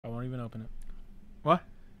I won't even open it. What?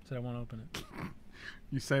 I said I won't open it.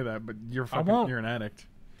 You say that, but you're I won't. you're an addict.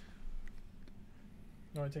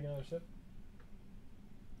 You want to take another sip?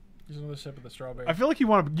 Just another sip of the strawberry. I feel like you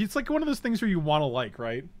want to. It's like one of those things where you want to like,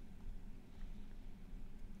 right?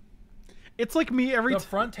 It's like me every. The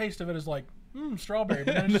front taste of it is like, strawberry,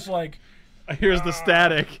 but then it's just like. Here's the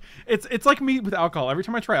static. It's like me with alcohol. Every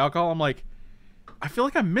time I try alcohol, I'm like, I feel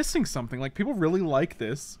like I'm missing something. Like people really like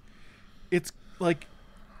this. It's like,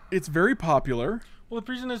 it's very popular. Well,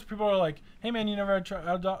 the reason is people are like, hey man, you never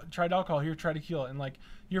tried alcohol. Here, try tequila. And like,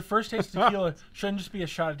 your first taste of tequila shouldn't just be a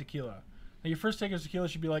shot of tequila. Like, your first taste of tequila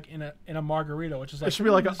should be like in a margarita, which is like, it should be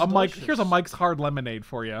like a Mike. Here's a Mike's Hard Lemonade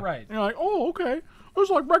for you. Right. And you're like, oh, okay. It's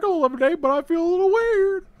like regular lemonade, but I feel a little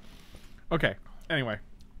weird. Okay. Anyway.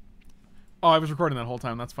 Oh, I was recording that whole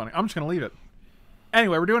time. That's funny. I'm just gonna leave it.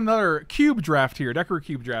 Anyway, we're doing another cube draft here, Dekkaru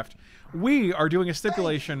cube draft. We are doing a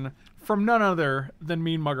stipulation from none other than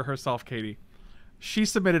Mean Mugger herself, Katie. She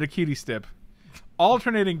submitted a cutie stip.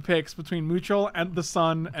 Alternating picks between Mutual and the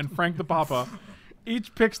Sun and Frank the Papa.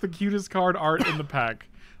 Each picks the cutest card art in the pack.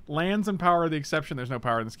 Lands and power are the exception. There's no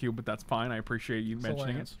power in this cube, but that's fine. I appreciate you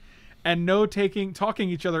mentioning it. And no talking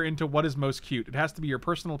each other into what is most cute. It has to be your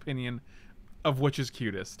personal opinion of which is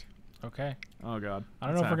cutest. Okay. Oh, God. I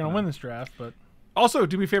don't know if we're going to win this draft, but... Also,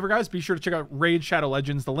 do me a favor, guys. Be sure to check out Raid Shadow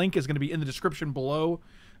Legends. The link is going to be in the description below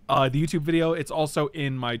the YouTube video. It's also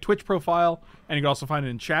in my Twitch profile, and you can also find it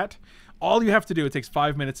in chat. All you have to do, it takes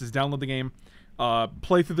 5 minutes, is download the game,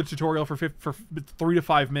 play through the tutorial for 3 to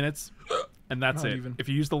 5 minutes, and that's it. If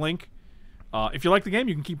you use the link, if you like the game,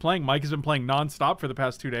 you can keep playing. Mike has been playing nonstop for the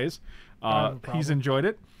past 2 days. He's enjoyed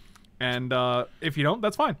it. And if you don't,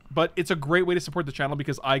 that's fine. But it's a great way to support the channel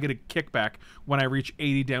because I get a kickback when I reach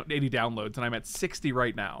 80 downloads, and I'm at 60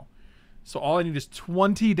 right now. So all I need is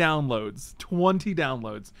 20 downloads. 20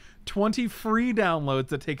 downloads. 20 free downloads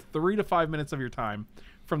that take 3 to 5 minutes of your time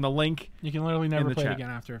from the link. You can literally never play it again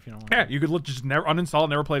after if you don't want to. Yeah, you could just never uninstall,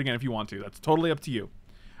 never play it again if you want to. That's totally up to you.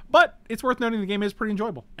 But it's worth noting the game is pretty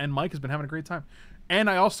enjoyable, and Mike has been having a great time. And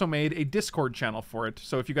I also made a Discord channel for it.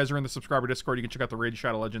 So if you guys are in the subscriber Discord, you can check out the Raid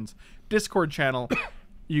Shadow Legends Discord channel.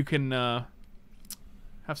 You can have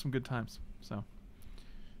some good times. So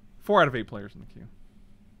 4 out of 8 players in the queue.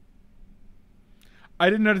 I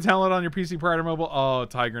didn't know to download on your PC prior to mobile. Oh,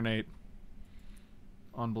 Tiger Nate.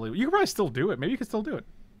 Unbelievable. You could probably still do it. Maybe you could still do it.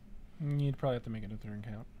 You'd probably have to make it a third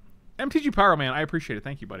account. MTG Pyro Man, I appreciate it.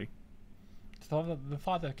 Thank you, buddy. It's the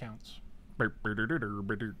thought that counts.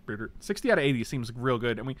 60 out of 80 seems real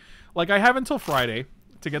good. And I have until Friday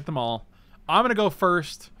to get them all. I'm gonna go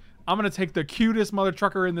first. I'm gonna take the cutest mother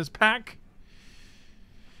trucker in this pack.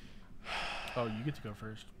 Oh, you get to go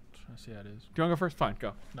first. I see how it is. Do you want to go first? Fine,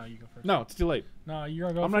 go. No, you go first. No, it's too late. No, you're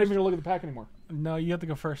gonna go I'm first. not even gonna look at the pack anymore. No, you have to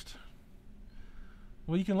go first.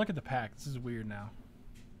 Well, you can look at the pack. This is weird now.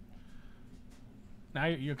 Now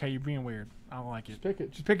you're okay. You're being weird. I don't like it. Just pick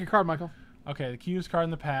it. Just pick your card, Michael. Okay, the cutest card in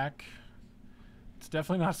the pack. It's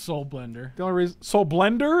definitely not Soul Blender. The only reason Soul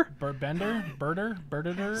Blender?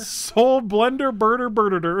 Birder? Soul Blender,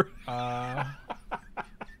 birder.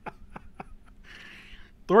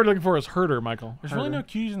 The word you're looking for is herder, Michael. There's really no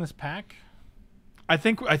cuties in this pack. I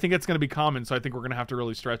think it's going to be common, so I think we're going to have to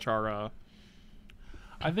really stretch our.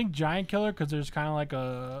 I think Giant Killer because there's kind of like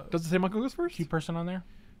a. Does it say Michael goes first? Cute person on there.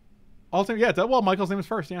 Also, yeah. Well, Michael's name is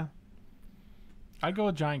first. Yeah. I'd go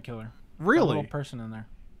with Giant Killer. Really? A little person in there.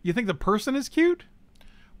 You think the person is cute?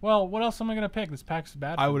 Well, what else am I gonna pick? This pack's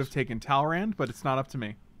bad. I would have taken Talrand, but it's not up to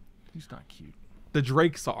me. He's not cute. The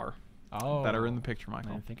Drakes are. Oh. That are in the picture, Michael.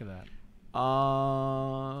 I didn't think of that.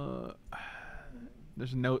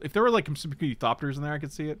 There's no. If there were like some Euthopters in there, I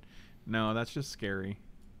could see it. No, that's just scary.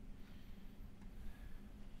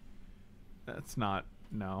 That's not.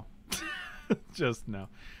 No. Just no.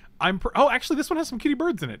 Oh, actually, this one has some cutie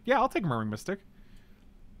birds in it. Yeah, I'll take Murmuring Mystic.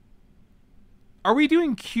 Are we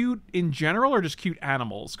doing cute in general or just cute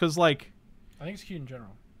animals? Because, like... I think it's cute in general.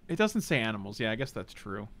 It doesn't say animals. Yeah, I guess that's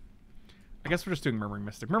true. I guess we're just doing Murmuring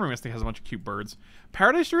Mystic. Murmuring Mystic has a bunch of cute birds.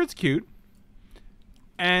 Paradise Druid's cute.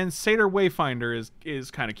 And Satyr Wayfinder is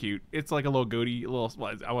kind of cute. It's like a little goatee. Well,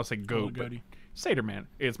 I want to say goat, but Satyr Man.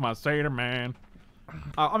 It's my Satyr Man. I'm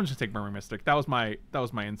just going to take Murmuring Mystic. That was my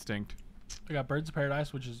instinct. I got Birds of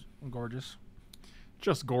Paradise, which is gorgeous.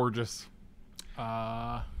 Just gorgeous.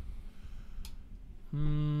 Mom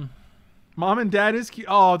and Dad is cute.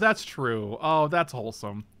 Oh, that's true. Oh, that's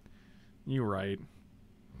wholesome. You're right.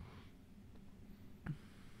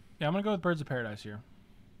 Yeah, I'm going to go with Birds of Paradise here.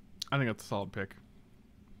 I think that's a solid pick.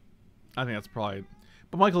 I think that's probably...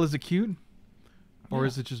 But Michael, is it cute? Or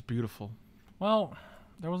is it just beautiful? Well,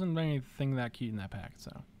 there wasn't anything that cute in that pack,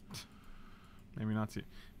 so... Maybe not.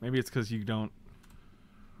 Maybe it's because you don't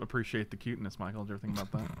appreciate the cuteness, Michael. Did you ever think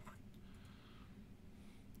about that?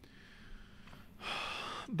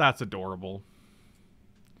 That's adorable.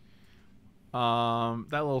 That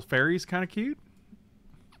little fairy's kind of cute.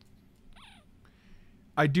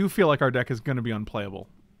 I do feel like our deck is going to be unplayable.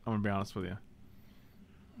 I'm going to be honest with you.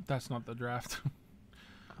 That's not the draft.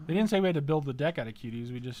 They didn't say we had to build the deck out of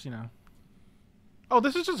cuties. We just, you know. Oh,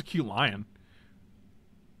 this is just a cute lion.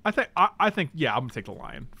 I think, yeah, I'm going to take the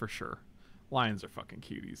lion for sure. Lions are fucking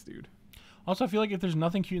cuties, dude. Also, I feel like if there's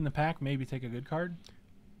nothing cute in the pack, maybe take a good card.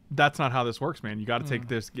 That's not how this works, man. You got to take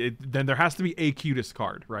this. Then there has to be a cutest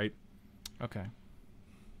card, right? Okay.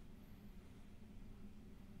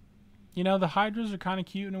 You know, the Hydras are kind of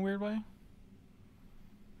cute in a weird way.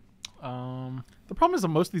 The problem is that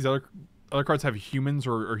most of these other cards have humans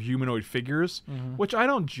or humanoid figures, which I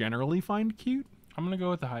don't generally find cute. I'm going to go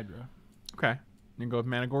with the Hydra. Okay. You can go with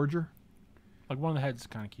Managorger? Like, one of the heads is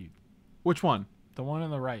kind of cute. Which one? The one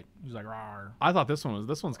on the right. He's like, rawr. I thought this one's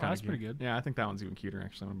kind of cute. That's pretty good. Yeah, I think that one's even cuter,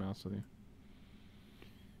 actually, I'm going to be honest with you.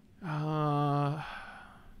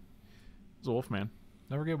 It's a Wolfman.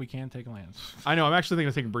 Don't forget, we can take lands. I know. I'm actually thinking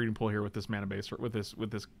of taking Breeding Pool here with this mana base, with this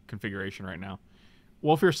configuration right now.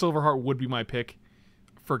 Wolfear Silverheart would be my pick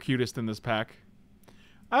for cutest in this pack.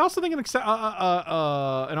 I also think an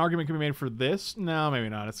argument can be made for this. No, maybe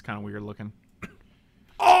not. It's kind of weird looking.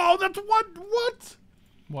 Oh, that's what?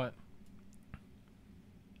 What?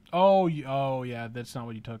 Oh, yeah. That's not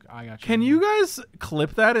what you took. I got you. Can you guys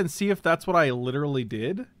clip that and see if that's what I literally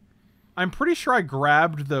did? I'm pretty sure I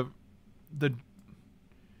grabbed the.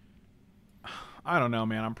 I don't know,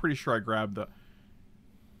 man. I'm pretty sure I grabbed the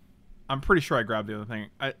other thing.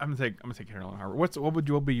 I'm gonna take Hinterland Harbor. What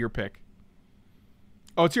would be your pick?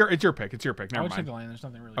 Oh, it's your pick. It's your pick. Never I would mind. take the land. There's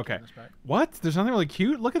nothing really cute in this pack. What? There's nothing really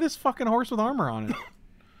cute? Look at this fucking horse with armor on it.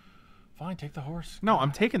 Fine, take the horse. No,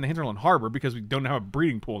 I'm taking the Hinterland Harbor because we don't have a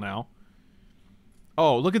breeding pool now.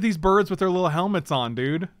 Oh, look at these birds with their little helmets on,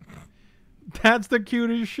 dude. That's the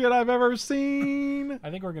cutest shit I've ever seen.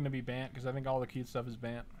 I think we're going to be Bant because I think all the cute stuff is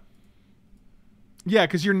Bant. Yeah,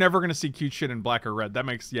 because you're never going to see cute shit in black or red. That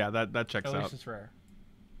makes, yeah, that checks out. At least it's rare.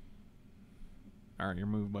 All right, your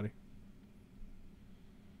move, buddy.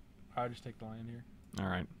 I'll just take the land here. All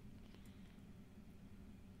right.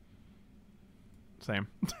 Same.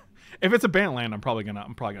 If it's a Bant land, I'm probably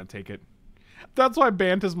gonna take it. That's why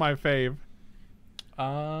Bant is my fave.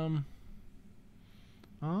 I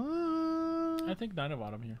think Knight of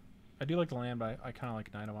Autumn here. I do like the land, but I kind of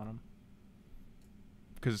like Knight of Autumn.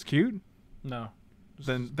 Because it's cute? No.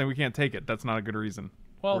 Then we can't take it. That's not a good reason.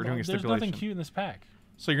 Well, We're doing a there's stipulation. nothing cute in this pack.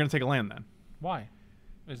 So you're gonna take a land then? Why?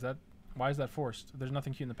 Why is that forced? There's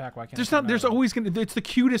nothing cute in the pack. Why can't? There's always gonna. It's the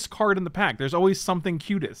cutest card in the pack. There's always something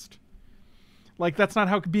cutest. Like that's not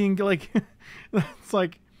how being like. It's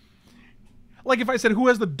like if I said who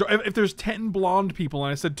has if there's 10 blonde people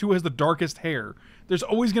and I said who has the darkest hair, there's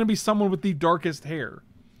always gonna be someone with the darkest hair.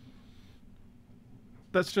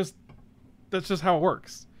 That's just how it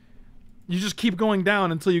works. You just keep going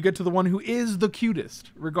down until you get to the one who is the cutest,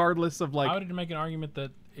 regardless of like. I would make an argument that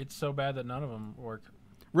it's so bad that none of them work.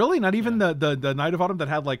 Really? Not even the Knight of Autumn that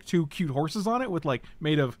had like 2 cute horses on it with like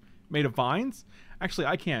made of vines? Actually,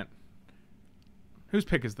 I can't. Whose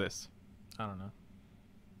pick is this? I don't know.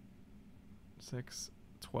 6,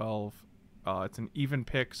 12. It's an even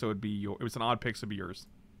pick, so it'd be it was an odd pick, so it'd be yours.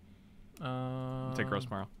 Take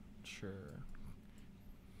Grossmarrow. Sure.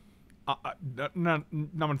 No, I'm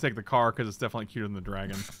gonna take the car because it's definitely cuter than the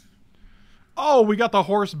dragon. Oh, we got the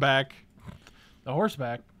horse back. The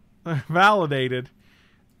horseback. Validated.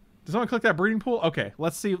 Does someone click that breeding pool? Okay,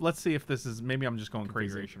 let's see if this is. Maybe I'm just going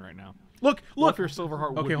crazy right now. Look! Your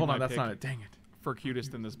Silverheart. Okay, hold on. That's not it. Dang it. For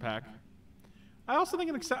cutest in this pack. I also think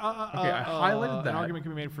I highlighted that. An argument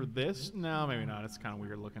can be made for this. No, maybe not. It's kind of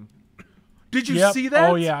weird looking. Did you see that?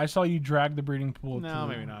 Oh yeah, I saw you drag the breeding pool. No,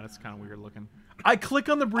 maybe not. It's kind of weird looking. I click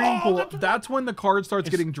on the breeding pool. That's when the card starts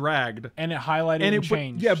getting dragged. And it highlighted and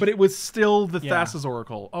changed. Yeah, but it was still the Thassa's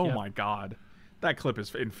Oracle. Oh my god. That clip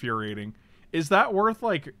is infuriating. Is that worth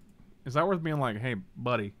being like, hey,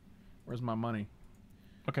 buddy, where's my money?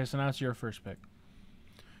 Okay, so now it's your first pick.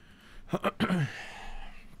 I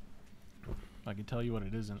can tell you what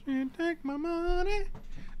it isn't. You take my money.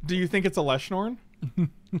 Do you think it's a Leshnorn?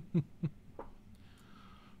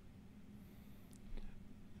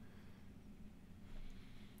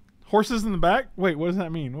 Horses in the back? Wait, what does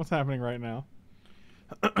that mean? What's happening right now?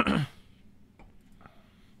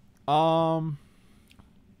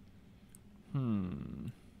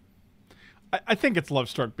 I think it's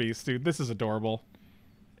Lovestruck Beast, dude. This is adorable.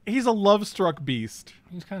 He's a Lovestruck Beast.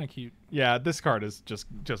 He's kind of cute. Yeah, this card is just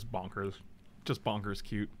bonkers. just bonkers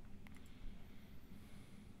cute.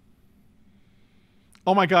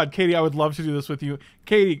 Oh my God, Katie, I would love to do this with you.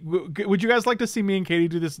 Katie, would you guys like to see me and Katie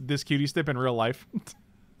do this cutie stip in real life?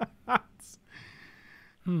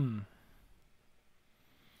 You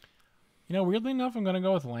know, weirdly enough, I'm gonna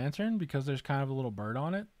go with Lantern because there's kind of a little bird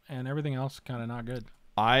on it, and everything else kind of not good.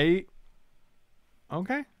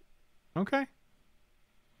 Okay.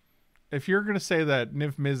 If you're gonna say that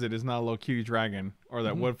Nymph Mizzet is not a little cutie dragon, or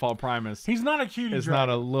that Woodfall Primus, He's not a cutie is dragon.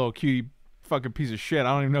 not a little cutie fucking piece of shit. I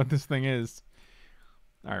don't even know what this thing is.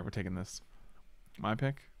 All right, we're taking this. My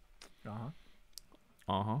pick. Oh,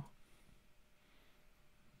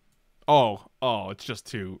 it's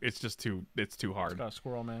too hard. It's got a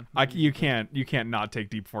squirrel, man. You can't not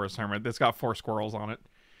take Deep Forest Hermit. It's got 4 squirrels on it.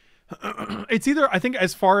 It's either, I think,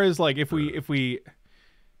 as far as like if we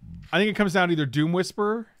I think it comes down to either Doom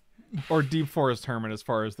Whisperer or Deep Forest Hermit as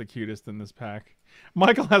far as the cutest in this pack.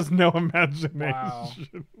 Michael has no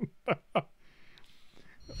imagination. Wow.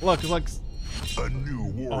 Look, A new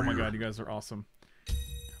warrior. oh my God, you guys are awesome.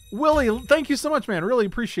 Willie, thank you so much, man. Really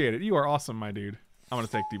appreciate it. You are awesome, my dude. I'm gonna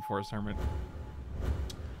take Deep Forest Hermit.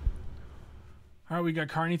 All right, we got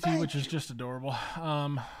Carnity, which is just adorable.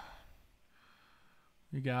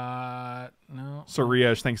 We got So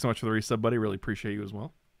Riesh, thanks so much for the resub, buddy. Really appreciate you as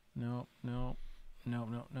well. No.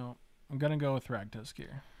 I'm gonna go with Thragtusk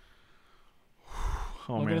here.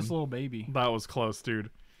 Oh Look man, at this little baby. that was close, dude.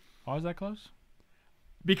 Why was that close?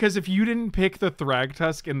 Because if you didn't pick the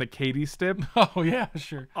Thragtusk in the Katie stip, Oh yeah,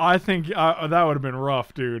 sure. I think that would have been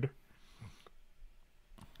rough, dude.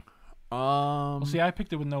 Well, see, I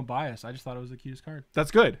picked it with no bias. I just thought it was the cutest card.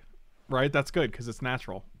 That's good, right? That's good because it's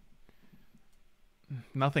natural.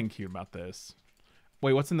 Nothing cute about this.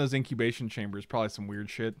 Wait, what's in those incubation chambers? Probably some weird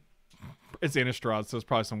shit. It's Innistrad, so it's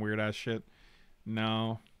probably some weird ass shit.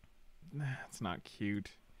 No, it's not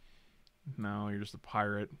cute. No, you're just a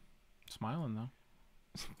pirate. Smiling though.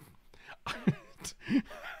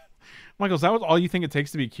 Michael, is that all you think it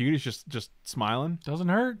takes to be cute? Is just smiling? Doesn't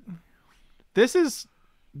hurt. This is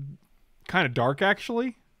kind of dark,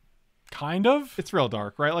 actually. Kind of. It's real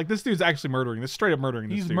dark, right? Like this dude's actually murdering. This straight up murdering.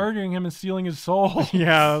 This He's dude. murdering him and stealing his soul.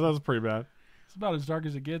 Yeah, that was pretty bad. It's about as dark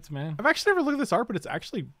as it gets, man. I've actually never looked at this art, but it's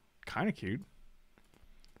actually kind of cute.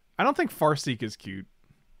 I don't think Farseek is cute.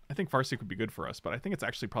 I think Farseek would be good for us, but I think it's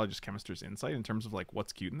actually probably just Chemister's insight in terms of like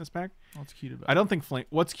what's cute in this pack. What's cute about I don't think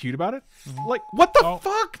what's cute about it? Like what the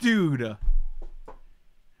fuck, dude?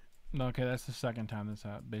 No, okay, that's the second time this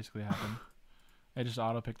basically happened. It just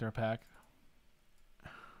auto picked their pack.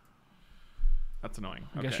 That's annoying.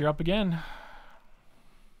 I guess you're up again.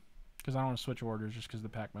 Because I don't want to switch orders just because the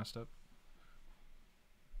pack messed up.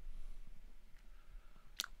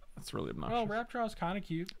 That's really obnoxious. Well, Rap Draw is kind of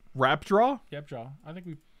cute. Rap Draw? Yep, Draw.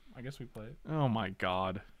 I guess we play it. Oh my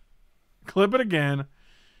God. Clip it again.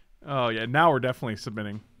 Oh yeah, now we're definitely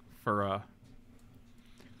submitting for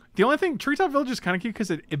the only thing, Treetop Village is kind of cute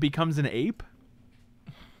because it becomes an ape.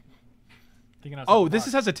 Oh,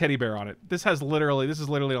 this has a teddy bear on it. This is literally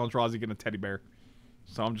Eldrazi getting a teddy bear.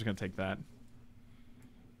 So I'm just gonna take that.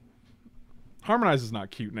 Harmonize is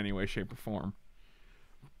not cute in any way, shape, or form.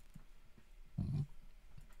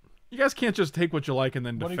 You guys can't just take what you like and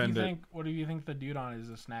then defend it. What do you think the dude on is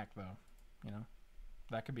a snack though? You know,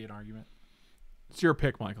 that could be an argument. It's your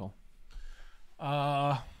pick, Michael.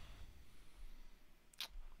 No.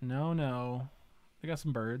 They got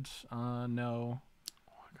some birds. No.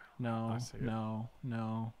 No. I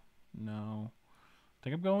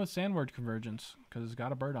think I'm going with Sandwurge Convergence because it's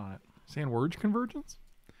got a bird on it. Sandwurge Convergence?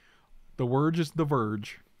 The Wurge is the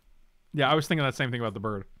Verge. Yeah, I was thinking that same thing about the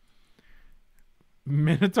bird.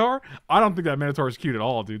 Minotaur? I don't think that Minotaur is cute at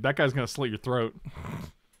all, dude. That guy's going to slit your throat.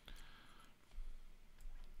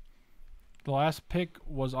 The last pick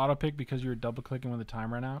was auto pick because you were double clicking when the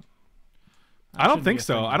time ran out. I don't think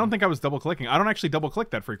so. I don't think I was double clicking. I don't actually double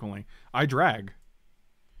click that frequently. I drag.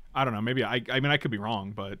 I don't know. Maybe I mean, I could be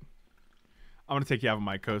wrong, but I'm going to take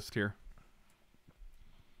Yavimaya Coast here.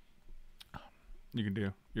 You can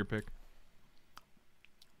do your pick.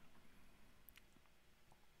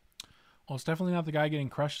 Well, it's definitely not the guy getting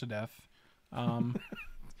crushed to death.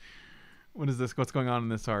 What is this? What's going on in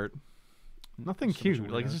this art? Nothing cute.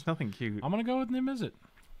 Like, it's just nothing cute. I'm going to go with Nimizit.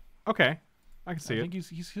 Okay. I can see I it. think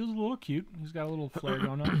he's a little cute. He's got a little flair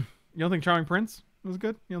going on. You don't think Charming Prince was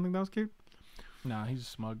good? You don't think that was cute? Nah, he's a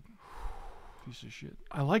smug piece of shit.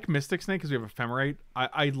 I like Mystic Snake because we have Ephemerate.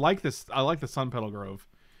 I like this. I like the Sun Petal Grove.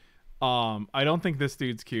 I don't think this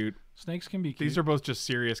dude's cute. Snakes can be cute. These are both just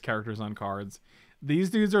serious characters on cards.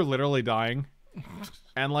 These dudes are literally dying.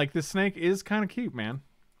 And like this snake is kind of cute, man.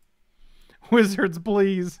 Wizards,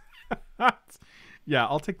 please. Yeah,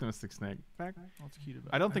 I'll take the Mystic Snake. Back. What's cute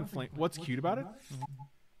about I don't think flame. What's cute about it?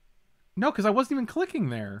 No, because I wasn't even clicking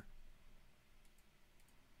there.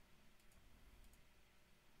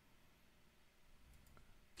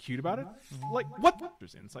 Cute about it? Like what?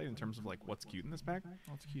 There's insight in terms of like what's cute in this pack.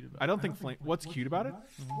 What's cute about I don't think flame. What's cute about it?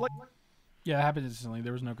 Like Yeah, it happened instantly.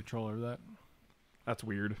 There was no control over that. that's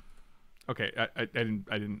weird. Okay, I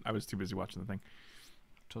didn't. I was too busy watching the thing.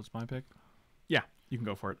 So it's my pick. Yeah, you can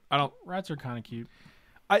go for it. I don't. Rats are kind of cute.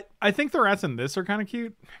 I think the rats in this are kind of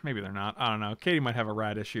cute. Maybe they're not. I don't know. Katie might have a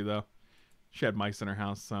rat issue though. She had mice in her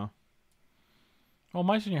house, so. Well,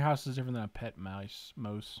 mice in your house is different than a pet moose.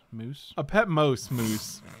 A pet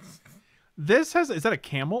moose. This has. Is that a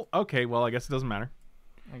camel? Okay, well I guess it doesn't matter.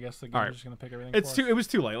 I guess the game's All right. just gonna pick everything. It's for too. us. It was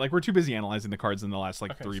too late. Like we're too busy analyzing the cards in the last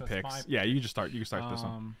like Okay, 3 so it's picks. my Yeah, you just start. You can start this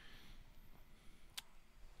one.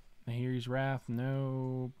 Nahiri's Wrath,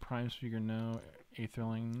 no. Prime Speaker, no.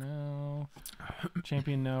 Aetherling, no.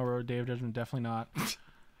 Champion, no. Road Day of Judgment, definitely not.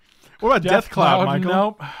 What about Death Cloud,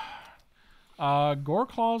 Michael? Nope. Gore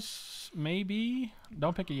Claws, maybe.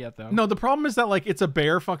 Don't pick it yet, though. No, the problem is that like it's a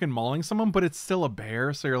bear fucking mauling someone, but it's still a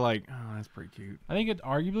bear, so you're like, oh, that's pretty cute. I think it's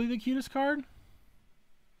arguably the cutest card.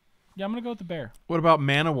 Yeah, I'm gonna go with the bear. What about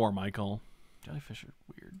Mana War, Michael? Jellyfish are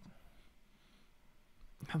weird.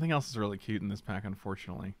 Nothing else is really cute in this pack,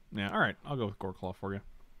 unfortunately. Yeah, all right, I'll go with Goreclaw for you.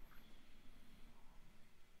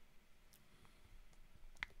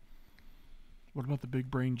 What about the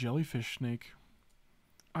big brain jellyfish snake?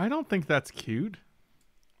 I don't think that's cute.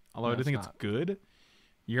 Although No, I do it's think not. it's good.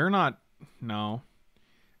 You're not. No.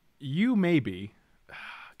 You maybe.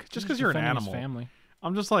 Just because you're an defending his animal. family.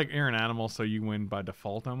 I'm just like, you're an animal, so you win by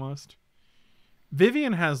default almost.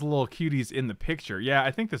 Vivian has little cuties in the picture. Yeah,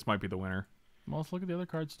 I think this might be the winner. Well, let's look at the other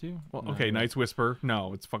cards too. Well, No, okay, wait. Night's Whisper.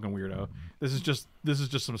 No, it's fucking weirdo. This is just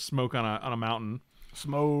some smoke on a mountain.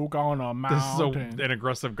 Smoke on a This is mountain. an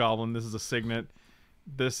aggressive goblin. This is a signet.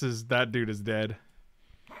 This is that dude is dead.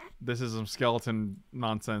 This is some skeleton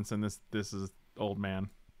nonsense, and this is old man.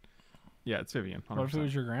 Yeah, it's Vivian. 100%. What if it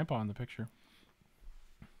was your grandpa in the picture?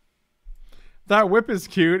 That whip is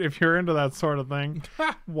cute if you're into that sort of thing.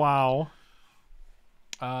 Wow.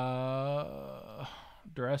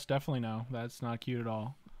 Duress, definitely no. That's not cute at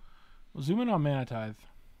all. Zoom in on Mana Tithe.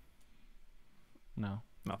 No.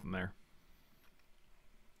 Nothing there.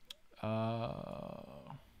 The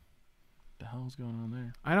hell's going on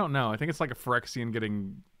there? I don't know. I think it's like a Phyrexian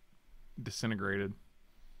getting disintegrated.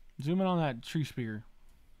 Zoom in on that tree speaker.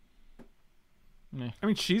 Meh. I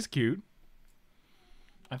mean, she's cute.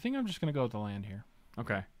 I think I'm just gonna go with the land here.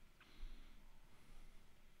 Okay.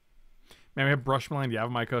 Man, we have Brushland,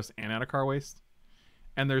 Yavimikos, and Atakar Waste.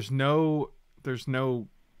 And there's no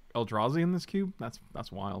Eldrazi in this cube?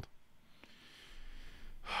 That's wild.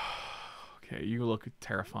 Okay, you look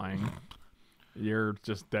terrifying. You're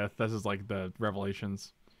just death. This is like the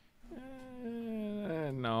Revelations.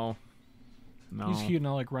 No. He's cute and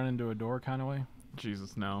I like run into a door kind of way.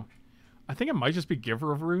 Jesus, no. I think it might just be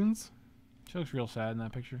Giver of Runes. She looks real sad in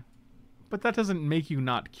that picture. But that doesn't make you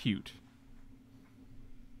not cute.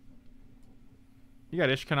 You got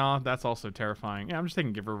Ishkanah. That's also terrifying. Yeah, I'm just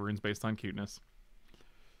taking Giver of Runes based on cuteness.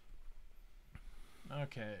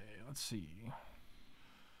 Okay, let's see.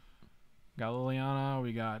 Got Liliana.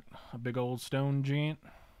 We got a big old stone giant.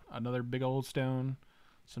 Another big old stone.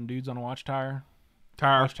 Some dudes on a watchtower.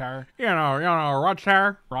 Watchtower. You know,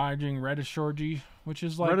 Watchtower. Riding Reddish Shorgy, which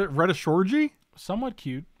is like Redishorgi? somewhat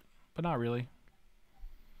cute, but not really.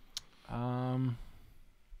 I'm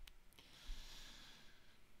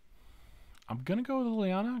gonna go with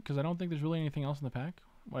Liliana because I don't think there's really anything else in the pack.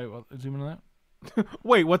 Wait, what, zoom in on that.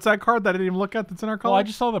 Wait, what's that card that I didn't even look at that's in our color? Well, I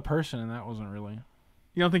just saw the person, and that wasn't really.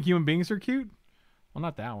 You don't think human beings are cute? Well,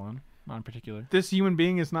 not that one. Not in particular. This human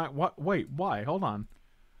being is not... What? Wait, why? Hold on.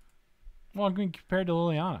 Well, I'm being compared to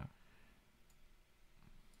Liliana.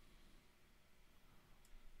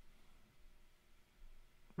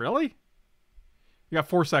 Really? You got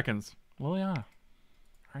 4 seconds. Liliana.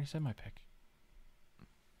 I already said my pick.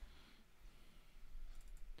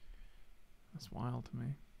 That's wild to me.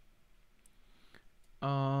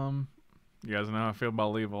 You guys know how I feel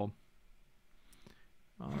about Leovold.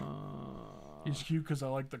 He's cute because I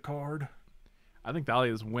like the card. I think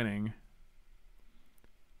Dahlia is winning.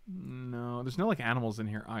 No, there's no like animals in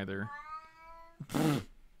here either. So,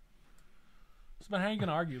 how are you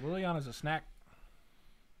gonna argue? Liliana's a snack.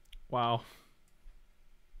 Wow.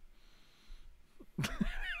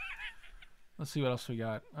 Let's see what else we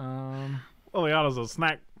got. Liliana's a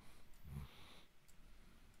snack.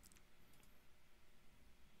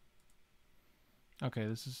 Okay,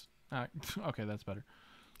 this is okay. That's better.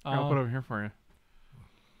 I'll put it over here for you.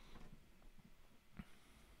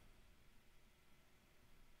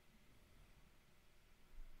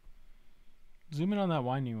 Zoom in on that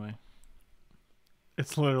wine anyway.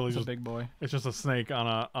 It's literally It's a just big boy. it's just a snake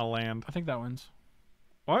on a land. I think that wins.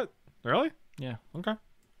 What? Really? Yeah. Okay.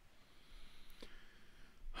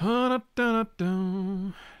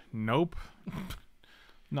 Nope.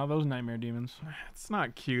 Not those nightmare demons. It's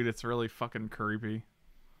not cute. It's really fucking creepy.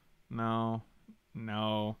 No.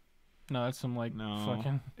 No, that's some like No.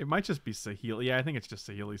 fucking. It might just be Sahili. Yeah, I think it's just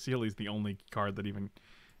Sahili. Sahili's the only card that even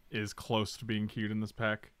is close to being cute in this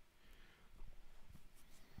pack.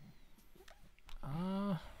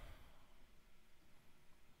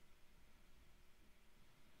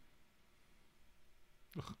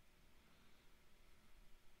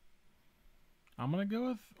 I'm gonna go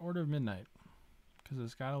with Order of Midnight because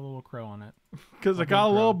it's got a little crow on it. Because A it got a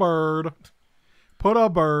big little bird. Put a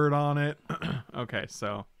bird on it. Okay,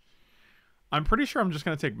 so I'm pretty sure I'm just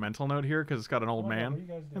gonna take mental note here because it's got an old What are man, you guys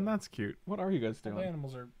doing? and that's cute. What are you guys All doing? the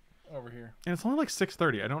animals are over here. And it's only like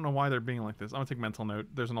 6:30. I don't know why they're being like this. I'm gonna take mental note.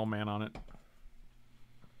 There's an old man on it.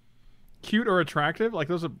 Cute or attractive? Like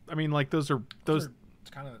those are. I mean, like those are those. It's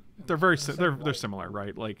kind of. They're very. They're similar,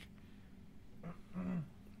 right? Like.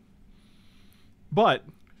 But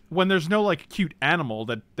when there's no like cute animal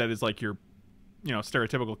that is like your,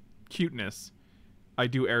 stereotypical cuteness, I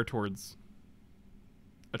do err towards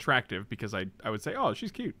attractive because I would say, oh,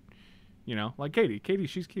 she's cute, like Katie. Katie,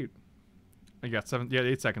 she's cute. I got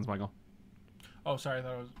 8 seconds, Michael. Oh, sorry, I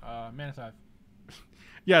thought it was Manathive.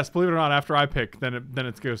 Yes, believe it or not, after I pick, then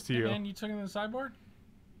it goes to you. And you took it to the sideboard?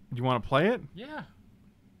 You want to play it? Yeah.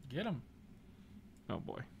 Get him. Oh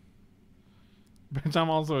boy. Bitch, I'm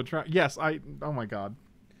also attracted. Yes, oh my god.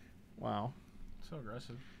 Wow. So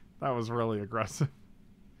aggressive. That was really aggressive.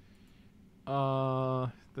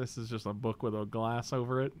 This is just a book with a glass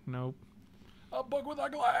over it. Nope. A book with a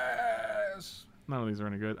glass. None of these are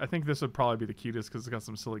any good. I think this would probably be the cutest because it's got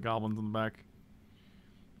some silly goblins in the back.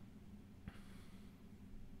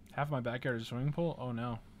 Half my backyard is a swimming pool? Oh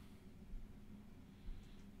no.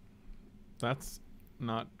 That's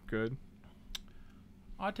not good.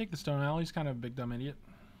 I'd take the Stone Owl. He's kind of a big dumb idiot.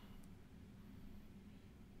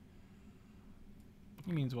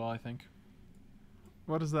 He means well, I think.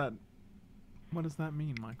 What does that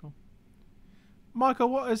mean, Michael? Michael,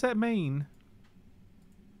 what does that mean?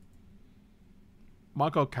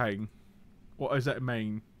 Michael Kane. What does that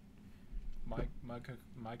mean? My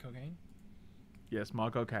cocaine? Yes,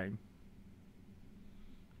 Michael Kane.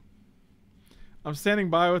 I'm standing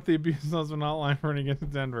by with the abuse husband hotline running into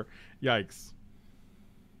Denver. Yikes.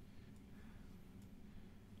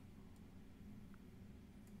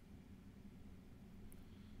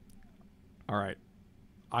 All right.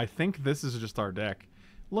 I think this is just our deck.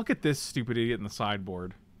 Look at this stupid idiot in the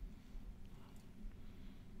sideboard.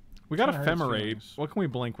 We got Kinda hurts Ephemerate. feelings. What can we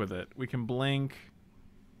blink with it? We can blink.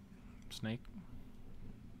 Snake?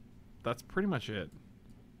 That's pretty much it.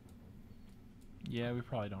 Yeah, we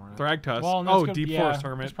probably don't run it. Thragtusk. Well, and that's Oh, good- Deep yeah, Forest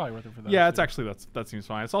Hermit. It's probably worth it for that. Yeah, it's actually that seems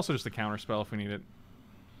fine. It's also just a counter spell if we need it.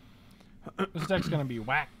 This deck's gonna be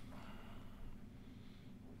whack.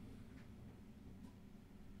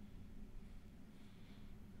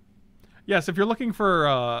 Yes, if you're looking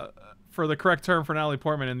for the correct term for Natalie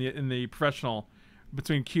Portman in the professional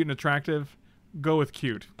between cute and attractive, go with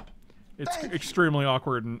cute. It's extremely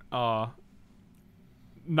awkward and not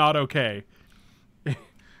okay.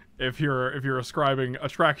 if you're ascribing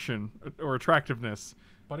attraction or attractiveness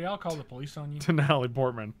Buddy, I'll call the police on you. to Natalie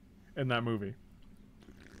Portman in that movie.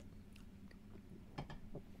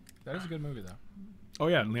 That is a good movie, though. Oh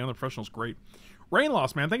yeah, and Leon the Professional's great. Rain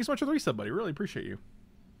Loss, man, thank you so much for the resub, buddy. Really appreciate you.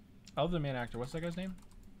 I love the main actor. What's that guy's name?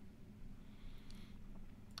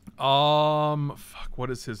 Fuck, what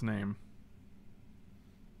is his name?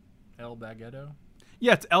 El Baguetto.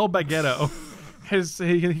 Yeah, it's El Baguetto.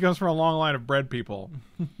 He comes from a long line of bread people.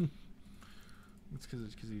 It's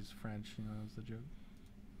because he's French. That's the joke.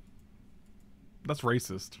 That's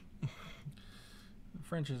racist.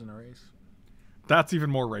 French isn't a race. That's even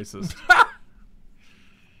more racist.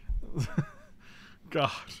 God.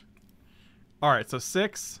 All right, so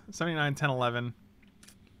 6, 79, 10, 11.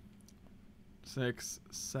 6,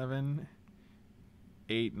 7,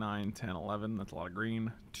 8, 9, 10, 11. That's a lot of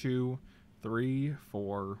green. 2, 3,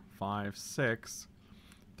 4, 5, 6.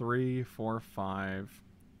 3, 4, 5,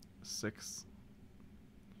 6.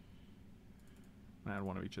 Add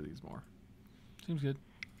one of each of these more. Seems good.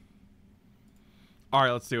 All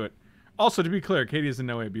right, let's do it. Also, to be clear, Katie is in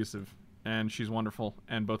no way abusive, and she's wonderful,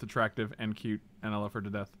 and both attractive and cute, and I love her to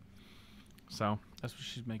death. So That's what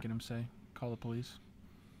she's making him say. Call the police.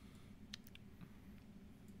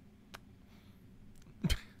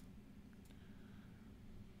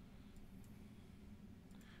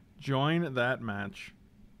 join that match.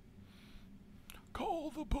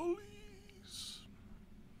 Call the police.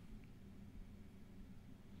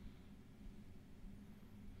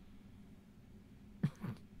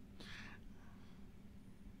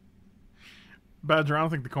 Badger, I don't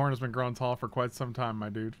think the corn has been growing tall for quite some time, my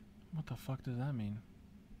dude. What the fuck does that mean?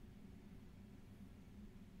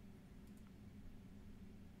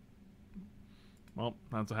 Well,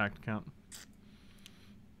 that's a hacked account.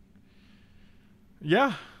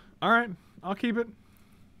 Yeah. All right. I'll keep it.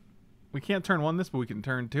 We can't turn one this, but we can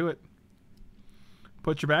turn to it.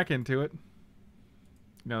 Put your back into it.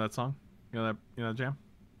 You know that song? You know that jam?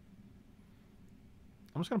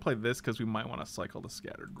 I'm just gonna play this because we might want to cycle the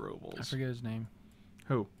Scattered Grovels. I forget his name.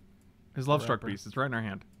 Who? His Love Struck rapper. Beast. It's right in our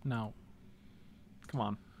hand. No. Come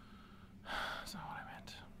on. That's not what I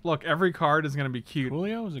meant. Look, every card is gonna be cute.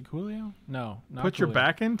 Coolio? Is it Coolio? No. Not Put your Coolio.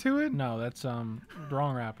 back into it? No, that's wrong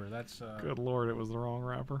rapper. That's Good lord, it was the wrong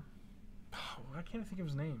rapper. I can't think of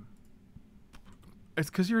his name. It's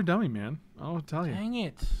because you're a dummy, man. I'll tell you. Dang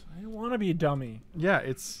it. I didn't want to be a dummy. Yeah,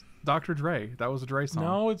 it's Dr. Dre. That was a Dre song.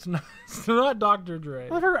 No, it's not. It's not Dr. Dre.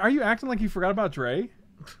 Motherfucker, are you acting like you forgot about Dre?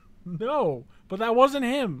 No, but that wasn't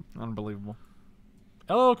him. Unbelievable.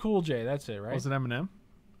 LL Cool J, that's it, right? Was it Eminem?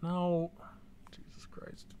 No. Jesus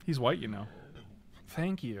Christ. He's white, you know.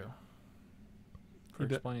 Thank you for He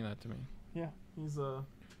did- explaining that to me. Yeah, he's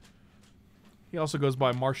He also goes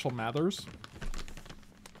by Marshall Mathers.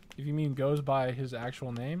 If you mean goes by his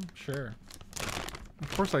actual name, sure.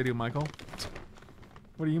 Of course I do, Michael.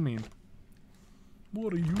 What do you mean?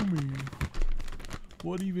 What do you mean?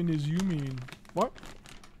 What even is you mean? What?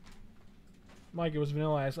 Mike, it was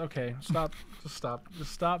Vanilla Ice. Okay, stop. Just stop.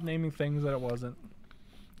 Just stop naming things that it wasn't.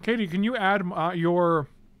 Katie, can you add your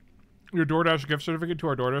DoorDash gift certificate to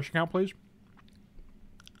our DoorDash account, please?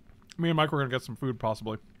 Me and Mike are gonna get some food,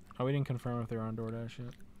 possibly. Oh, we didn't confirm if they were on DoorDash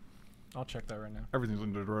yet. I'll check that right now. Everything's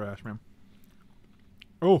under DoorDash, man.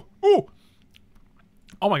 Oh, oh,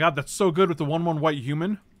 oh my God, that's so good with the 1/1 white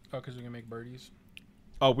human. Oh, because we can make birdies.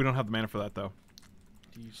 Oh, we don't have the mana for that though.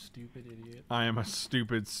 You stupid idiot. I am a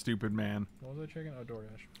stupid, stupid man. What was I checking? Oh,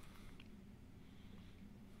 DoorDash.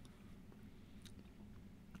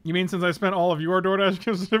 You mean since I spent all of your DoorDash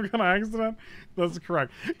gift certificate on accident? That's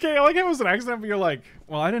correct. Okay, I like how it was an accident, but you're like,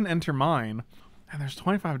 well, I didn't enter mine, and there's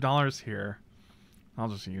 $25 here. I'll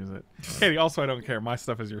just use it. Katie, also, I don't care. My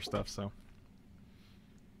stuff is your stuff, so.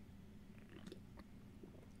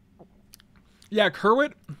 Yeah,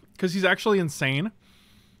 Kerwit, because he's actually insane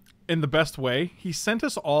in the best way. He sent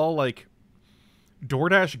us all, like,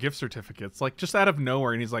 DoorDash gift certificates, like, just out of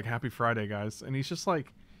nowhere, and he's like, Happy Friday, guys. And he's just,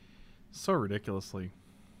 like, so ridiculously.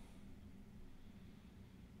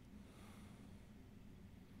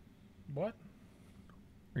 What?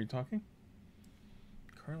 Are you talking?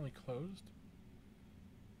 Currently closed?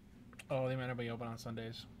 Oh, they might not be open on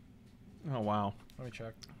Sundays. Oh, wow. Let me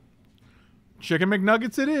check. Chicken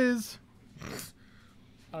McNuggets it is.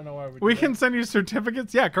 I don't know why We can send you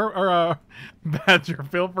certificates. Yeah, Badger,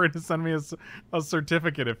 feel free to send me a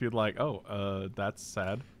certificate if you'd like. Oh, that's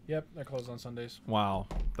sad. Yep, they're closed on Sundays. Wow,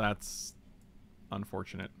 that's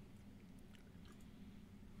unfortunate.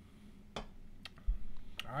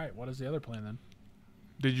 All right, what is the other plan then?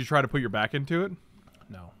 Did you try to put your back into it?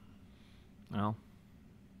 No. No.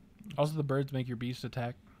 Also, the birds make your beast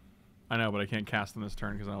attack. I know, but I can't cast in this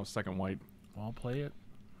turn because I was second white. Well, I'll play it.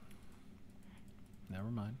 Never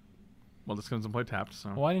mind. Well, this comes and play tapped, so.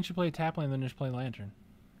 Well, why didn't you play tap land and then just play lantern?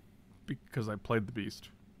 Because I played the beast.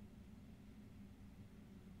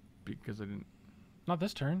 Because I didn't. Not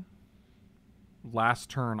this turn. Last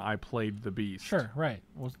turn, I played the beast. Sure, right.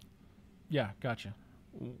 Well, yeah, gotcha.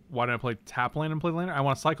 Why did I play tap land and play lantern? I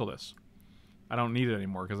want to cycle this. I don't need it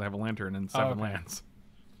anymore because I have a lantern and 7 okay. lands.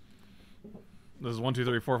 This is 1, 2,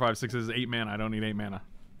 3, 4, 5, 6. This is 8 mana. I don't need 8 mana.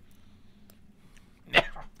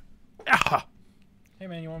 Hey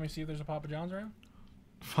man, you want me to see if there's a Papa John's around?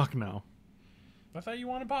 Fuck no. I thought you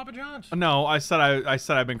wanted Papa John's. No, I said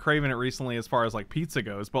I've been craving it recently as far as like pizza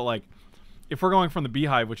goes, but like if we're going from the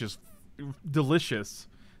Beehive, which is delicious,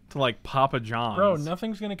 to like Papa John's. Bro,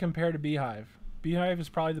 nothing's gonna compare to Beehive. Beehive is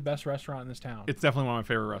probably the best restaurant in this town. It's definitely one of my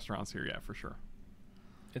favorite restaurants here, yeah, for sure.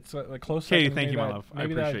 It's like close. Katie, second. thank Maybe you, my that- love. I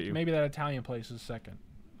Maybe appreciate that, you. Maybe that Italian place is second.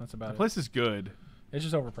 That's about The it. place is good. It's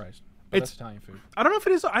just overpriced. But It's- that's Italian food. I don't know if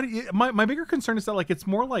it is. My bigger concern is that like it's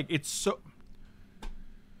more like it's so.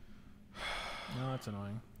 No, that's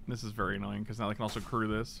annoying. This is very annoying because now I can also crew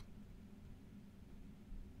this.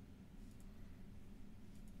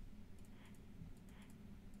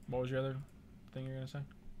 What was your other thing you were gonna say?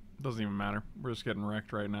 Doesn't even matter. We're just getting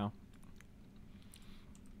wrecked right now.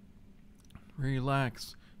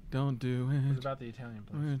 Relax. Don't do It was it. about the Italian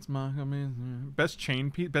place. It's my best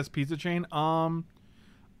chain, best pizza chain.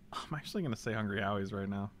 I'm actually gonna say Hungry Howie's right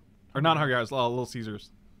now, or not Hungry Howie's, Little Caesars.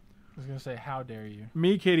 I was gonna say, how dare you?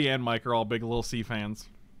 Me, Katie, and Mike are all big Little C fans.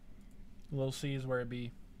 Little C is where it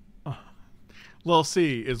be. Little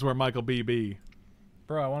C is where Michael B be.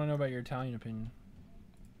 Bro, I want to know about your Italian opinion.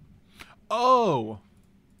 Oh.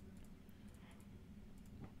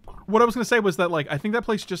 What I was gonna say was that like I think that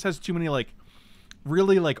place just has too many like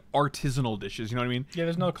really like artisanal dishes. You know what I mean? Yeah,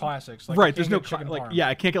 there's no classics. Like, Right. There's no chicken like parm. yeah.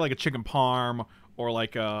 I can't get like a chicken parm or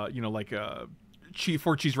like like a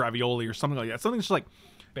four cheese ravioli or something like that. Something just like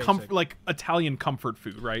Basic. like Italian comfort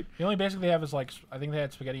food, right? The only basic they have is like I think they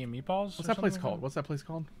had spaghetti and meatballs. What's that place called? What's that place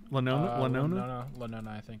called? Lanona? Lanona,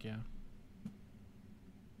 I think, yeah.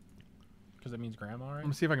 Because it means grandma, right? Let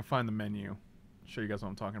me see if I can find the menu. Show you guys what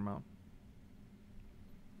I'm talking about.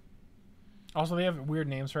 Also, they have weird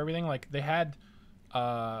names for everything. Like they had,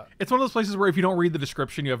 It's one of those places where if you don't read the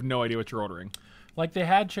description, you have no idea what you're ordering. like they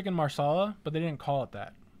had chicken marsala, but they didn't call it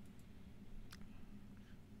that.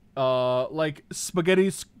 Like spaghetti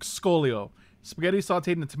scolio. Spaghetti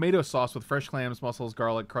sauteed in a tomato sauce with fresh clams, mussels,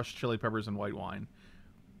 garlic, crushed chili peppers, and white wine.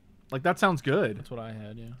 Like, that sounds good. That's what I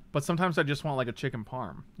had, yeah. But sometimes I just want, like, a chicken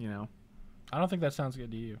parm, you know? I don't think that sounds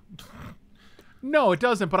good to you. No, it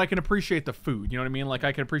doesn't, but I can appreciate the food. You know what I mean? Like,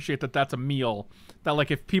 I can appreciate that that's a meal that, like,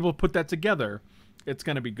 if people put that together, it's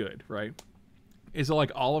going to be good, right? Is it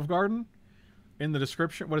like Olive Garden in the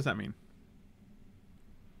description? What does that mean?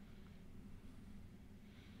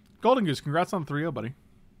 Golden Goose, congrats on 3-0, buddy.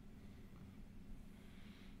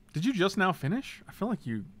 Did you just now finish? I feel like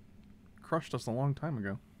you crushed us a long time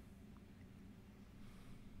ago.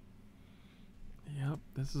 Yep,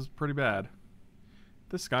 this is pretty bad.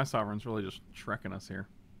 This Sky Sovereign's really just trekking us here.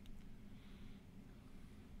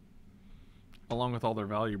 Along with all their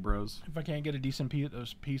value bros. If I can't get a decent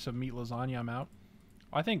piece of meat lasagna, I'm out.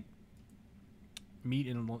 I think meat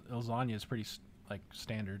in lasagna is pretty like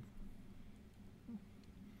standard.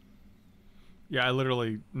 Yeah, I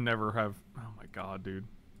literally never have. Oh my god, dude.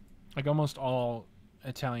 Like almost all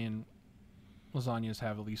Italian lasagnas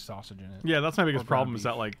have at least sausage in it. Yeah, that's my biggest Or ground problem is beef.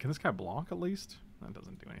 that, like, can this guy block at least? That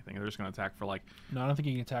doesn't do anything. They're just going to attack for, like... No, I don't think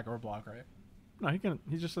he can attack or block, right? No, he can.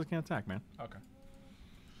 He just can't attack, man. Okay.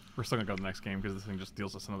 We're still going to go to the next game because this thing just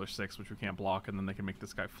deals us another 6, which we can't block, and then they can make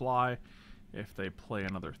this guy fly if they play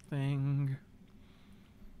another thing.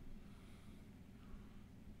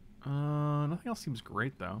 Nothing else seems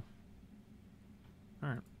great, though.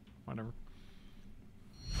 Alright, whatever.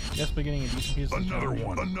 Yes, but getting a decent piece of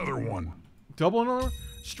Another one. Double another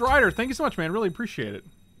Strider, thank you so much, man. Really appreciate it.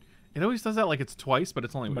 It always does that like it's twice, but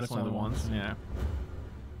it's only, But it's it's only only once. once. Yeah.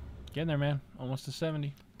 Getting there, man. Almost to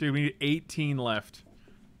 70. Dude, we need 18 left.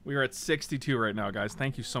 We are at 62 right now, guys.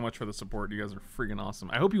 Thank you so much for the support. You guys are freaking awesome.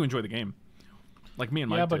 I hope you enjoy the game. Like me and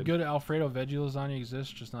Mike Yeah, but did. good Alfredo veggie lasagna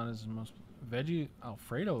exists, just not as most veggie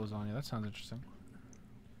Alfredo lasagna. That sounds interesting.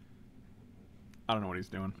 I don't know what he's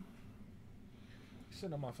doing. He's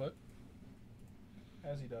sitting on my foot,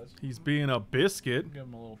 as he does. He's being a biscuit. Give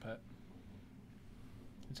him a little pet.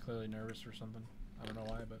 He's clearly nervous or something. I don't know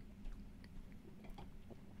why, but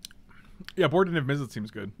Yeah, Board and Visit seems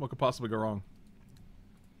good. What could possibly go wrong?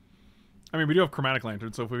 I mean, we do have Chromatic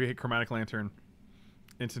Lantern, so if we hit Chromatic Lantern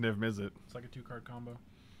into Niv Mizzet, it's like a 2-card combo.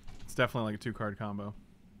 it's definitely like a 2-card combo.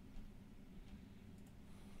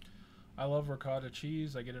 I love ricotta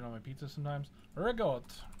cheese. I get it on my pizza sometimes. Ricotta.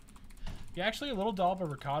 Yeah, actually, a little dollop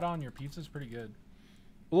of ricotta on your pizza is pretty good.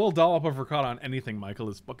 A little dollop of ricotta on anything, Michael,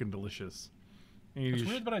 is fucking delicious. And you It's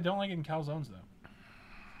just- weird, but I don't like it in calzones, though.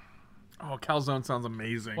 Oh, calzone sounds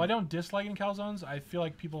amazing. Well, I don't dislike it in calzones. I feel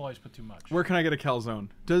like people always put too much. Where can I get a calzone?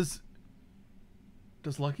 Does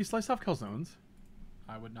Lucky Slice have calzones?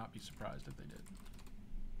 I would not be surprised if they did.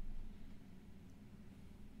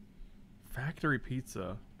 Factory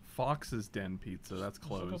Pizza. Fox's Den Pizza. That's Let's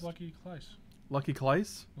look up closed. Lucky Slice. Lucky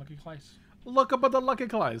Slice? Lucky Slice. Look up at the Lucky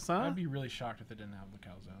Slice, huh? I'd be really shocked if they didn't have the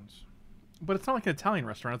calzones. But it's not like an Italian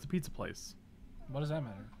restaurant. It's a pizza place. What does that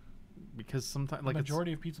matter? Because sometimes, The like,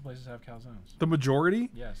 majority of pizza places have calzones. the majority.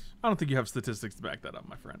 Yes, I don't think you have statistics to back that up,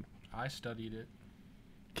 my friend. I studied it.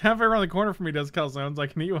 Cafe around the corner from me does calzones. I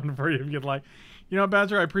can eat one for you if you'd like. You know,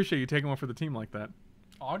 Badger, I appreciate you taking one for the team like that.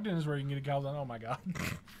 Ogden is where you can get a calzone. Oh my god.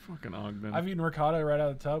 Fucking Ogden. I've eaten ricotta right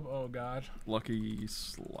out of the tub. Oh god. Lucky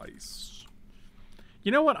Slice.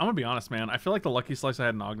 You know what? I'm gonna be honest, man. I feel like the Lucky Slice I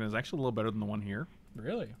had in Ogden is actually a little better than the one here.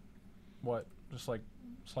 Really? What? Just like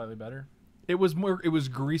slightly better? It was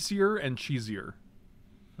greasier and cheesier.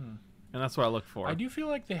 Hmm. And that's what I look for. I do feel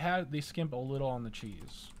like they skimp a little on the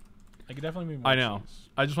cheese. Like it definitely be more I know. cheese.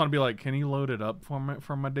 I just want to be like, can you load it up for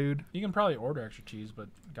my dude? You can probably order extra cheese, but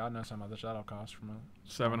God knows how much that'll cost from a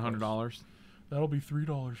 $700. That'll be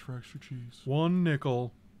 $3 for extra cheese. 1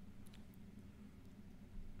 nickel.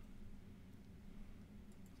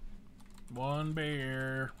 1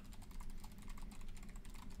 beer.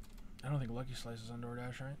 I don't think Lucky Slice is on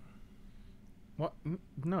DoorDash, right? What?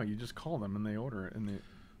 No, you just call them and they order it and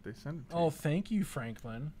they send it to Oh, you. thank you,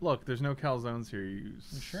 Franklin. Look, there's no calzones here. You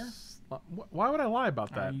sure? Why would I lie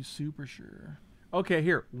about that? Are you super sure? Okay,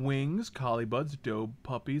 here. Wings, collie buds, dough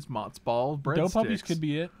puppies, Mott's balls, breadsticks. Dough puppies could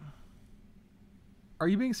be it. Are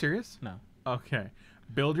you being serious? No. Okay.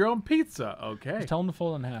 Build your own pizza. Okay. Just tell them to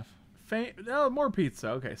fold it in half. No, more pizza.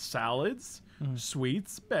 Okay. Salads,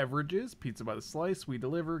 sweets, beverages, pizza by the slice, we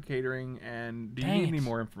deliver, catering, and do you need any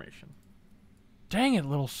more information? Dang it,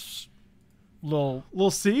 little C?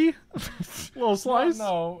 Little slice?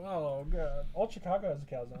 No. Oh, God. Old Chicago has a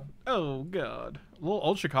calzone. Oh, God. Little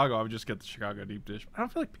Old Chicago, I would just get the Chicago deep dish. I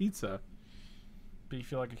don't feel like pizza. But you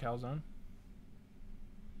feel like a calzone?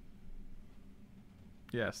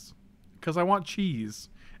 Yes. Because I want cheese,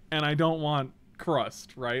 and I don't want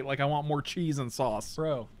crust, right? Like, I want more cheese and sauce.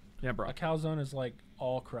 Bro. Yeah, bro. A calzone is like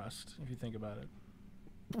all crust, if you think about it.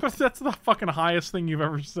 But that's the fucking highest thing you've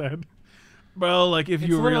ever said. Well, like, if It's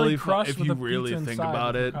you literally really, crust if with you a really pizza think inside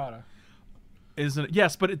about with it, ricotta. isn't it?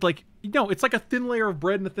 Yes, but it's like, no, it's like a thin layer of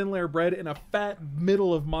bread and a thin layer of bread and a fat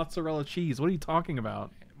middle of mozzarella cheese. What are you talking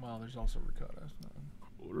about? Well, there's also ricotta.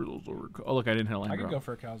 Oh, look, I didn't hit a land I could drop. go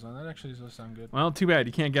for a calzone. That actually does sound good. Well, too bad.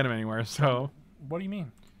 You can't get them anywhere, so... What do you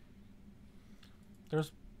mean?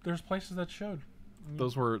 There's places that showed.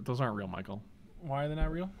 Those aren't real, Michael. Why are they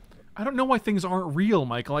not real? I don't know why things aren't real,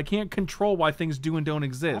 Michael. I can't control why things do and don't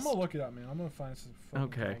exist. I'm gonna look it up, man. I'm gonna find some.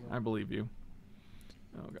 Okay, I believe you.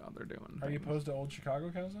 Oh God, they're doing. Are you things. opposed to old Chicago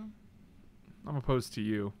calzone? I'm opposed to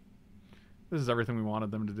you. This is everything we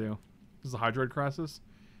wanted them to do. This is a hydroid crisis.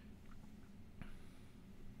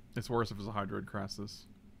 It's worse if it's a hydroid crisis.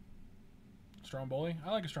 Stromboli?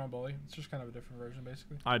 I like a stromboli. It's just kind of a different version,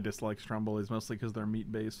 basically. I dislike strombolis mostly because they're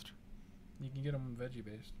meat based. You can get them veggie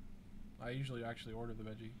based. I usually actually order the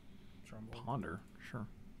veggie stromboli. Ponder, sure.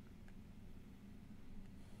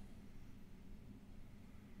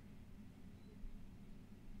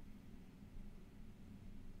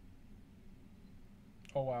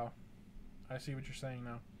 Oh wow, I see what you're saying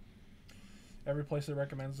now. Every place that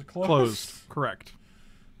recommends the closed. Closed, correct.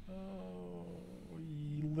 Oh,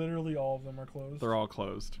 literally all of them are closed. They're all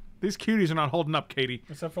closed. These cuties are not holding up, Katie.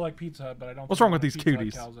 Except for like Pizza Hut, but I don't. What's think wrong with a these Pizza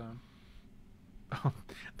Hut cuties? calzone.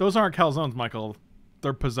 Those aren't calzones, Michael.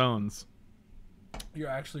 They're pizzones. You're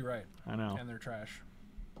actually right. I know. And they're trash.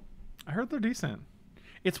 I heard they're decent.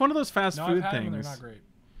 It's one of those fast No, food I've had things. them and they're not great.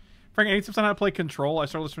 Frank, any tips on how to play Control? I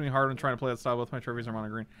started listening hard and trying to play that style. Both my trophies are mono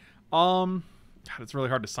green. God, it's really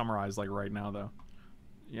hard to summarize like right now though.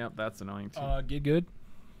 Yep, that's annoying too. Get good.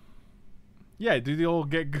 Yeah, do the old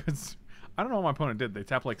get goods. I don't know what my opponent did. They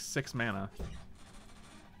tapped like 6 mana,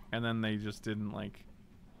 and then they just didn't like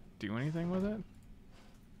do anything with it.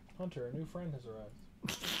 Hunter, a new friend has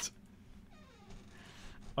arrived.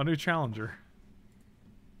 A new challenger.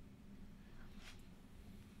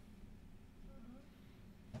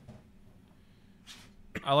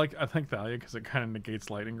 I think Thalia because it kind of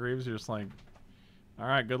negates Lightning Greaves. You're just like, all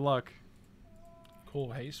right, good luck.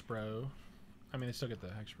 Cool haste, bro. I mean, they still get the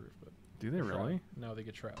hexproof, but Do they really? no, they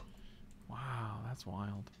get trapped. Wow, that's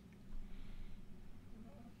wild.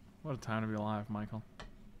 What a time to be alive, Michael.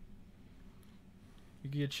 You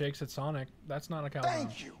can get shakes at Sonic. That's not a calzone.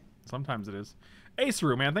 Thank you. Sometimes it is.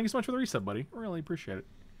 Aceru, man, thank you so much for the reset, buddy. Really appreciate it.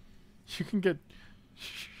 You can get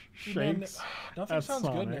Dude, man, shakes. nothing at sounds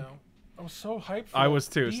Sonic. good now. I was so hyped for I that was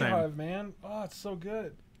too, same. Beehive, man. Oh, it's so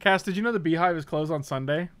good. Cass, did you know the Beehive is closed on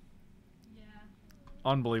Sunday? Yeah,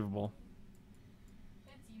 Unbelievable.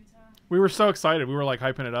 it's Utah. We were so excited. We were like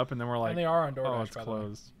hyping it up, and then we're like, And they are on DoorDash, oh, it's by the way.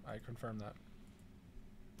 closed. I confirmed that.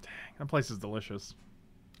 That place is delicious.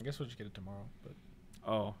 I guess we'll just get it tomorrow. But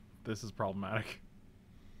Oh, this is problematic.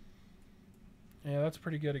 yeah, that's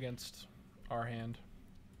pretty good against our hand.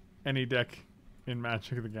 Any deck in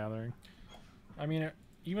Magic the Gathering. I mean,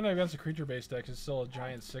 even against a creature-based deck, it's still a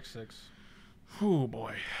giant 6/6. Oh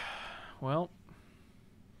boy. Well,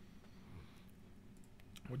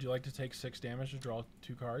 Would you like to take 6 damage to draw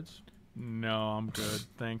 2 cards? no, I'm good.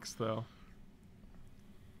 Thanks, though.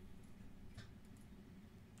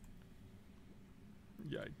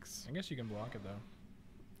 Yikes. I guess you can block it though.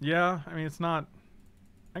 Yeah, I mean, it's not...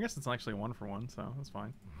 I guess it's actually 1-for-1, so that's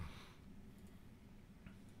fine.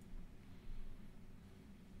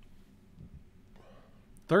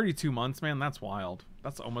 $32 man, that's wild.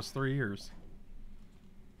 That's almost 3 years.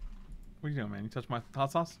 What are you doing, man? You touch my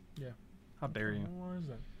hot sauce? Yeah. How dare you? Where is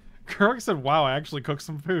that? Kirk said, wow, I actually cooked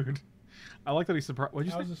some food. I like that he surprised...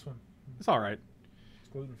 What'd you How's say? this one? It's all right. It's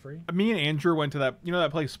gluten free? Me and Andrew went to that... You know that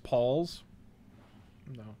place, Paul's?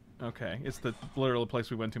 No. Okay, it's the literal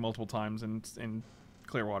place we went to multiple times in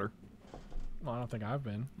Clearwater. Well, I don't think I've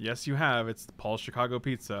been. Yes, you have. It's Paul's Chicago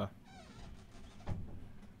Pizza.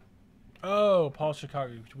 Oh, Paul's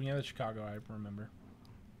Chicago. When you had the Chicago, I remember.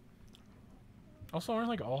 Also, aren't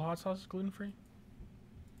like all hot sauces gluten free?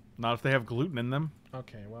 Not if they have gluten in them.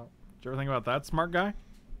 Okay, well, Did you ever think about that, smart guy?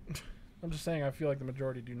 I'm just saying. I feel like the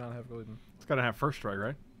majority do not have gluten. It's got to have first strike,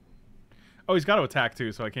 right? Oh, he's got to attack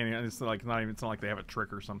too, so I can't. It's like not even. It's not like they have a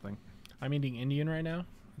trick or something. I'm eating Indian right now.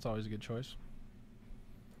 It's always a good choice.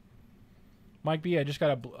 Mike B, I just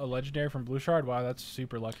got a legendary from Blue Shard. Wow, that's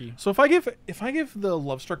super lucky. So if I give the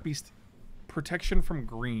Lovestruck Beast protection from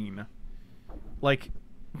green, like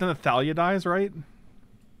then the Thalia dies, right?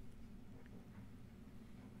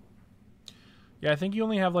 Yeah, I think you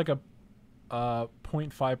only have like a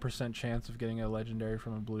 0.5% chance of getting a legendary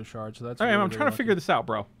from a Blue Shard. So that's. All right, really, I'm trying to figure this out,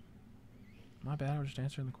 bro. My bad. I was just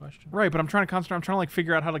answering the question. Right, but I'm trying to concentrate. I'm trying to like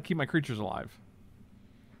figure out how to keep my creatures alive.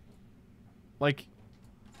 Like,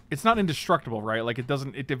 it's not indestructible, right? Like it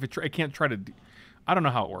doesn't. It can't try to. I don't know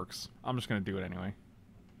how it works. I'm just gonna do it anyway.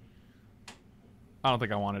 I don't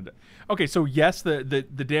think I wanted it. Okay, so yes, the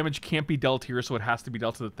damage can't be dealt here, so it has to be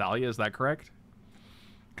dealt to the Thalia. Is that correct?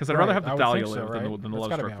 Because I'd rather have the Thalia live than the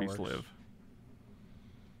Lovestruck Beast live.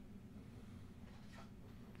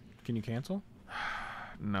 Can you cancel?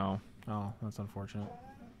 No. Oh, that's unfortunate.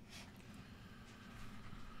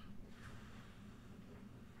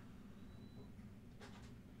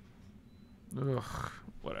 Ugh.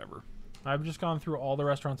 Whatever. I've just gone through all the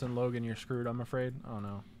restaurants in Logan. You're screwed, I'm afraid. Oh,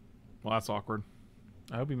 no. Well, that's awkward.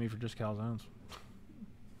 I hope you meet for just calzones.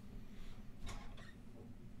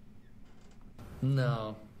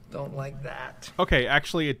 No, don't like that. Okay,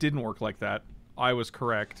 actually, it didn't work like that. I was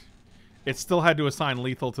correct. It still had to assign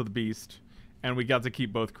lethal to the beast, and we got to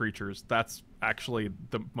keep both creatures. That's actually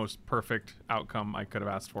the most perfect outcome I could have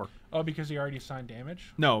asked for. Oh, because he already assigned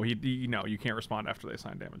damage? No, no, you can't respond after they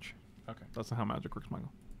assign damage. Okay. That's not how magic works,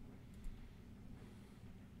 Michael.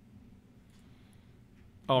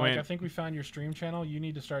 Oh, Mike, man. I think we found your stream channel. You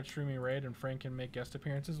need to start streaming Raid, and Frank can make guest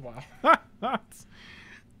appearances. Wow.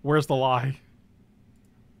 Where's the lie?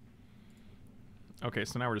 Okay,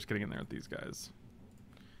 so now we're just getting in there with these guys.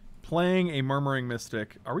 Playing a Murmuring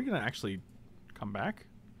Mystic. Are we going to actually come back?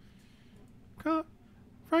 Frank,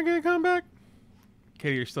 gonna come back?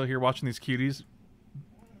 Katie, you're still here watching these cuties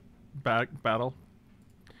battle?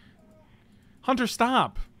 Hunter,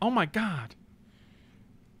 stop! Oh my god!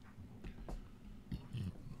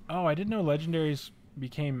 Oh, I didn't know legendaries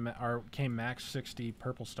became max 60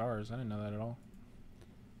 purple stars. I didn't know that at all.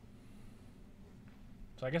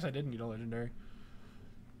 So I guess I didn't need a legendary.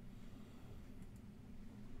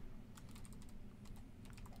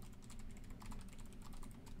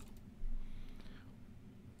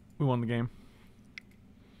 We won the game.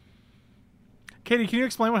 Katie, can you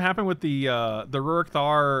explain what happened with the Rurik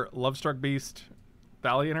Thar Lovestruck Beast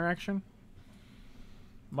Thalia interaction?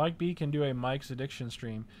 Mike B can do a Mike's Addiction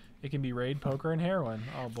stream. It can be Raid, Poker, and Heroin.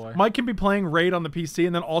 Oh, boy. Mike can be playing Raid on the PC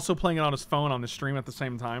and then also playing it on his phone on the stream at the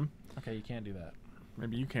same time. Okay, you can't do that.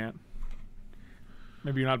 Maybe you can't.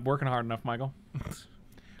 Maybe you're not working hard enough, Michael.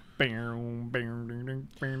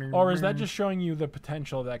 Or is that just showing you the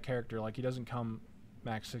potential of that character? Like, he doesn't come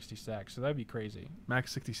max 60 stack, so that'd be crazy.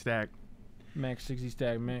 Max 60 stack. Max 60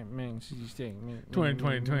 stack, max 60 stack.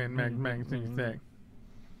 20, max 60 stack.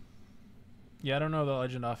 Yeah, I don't know the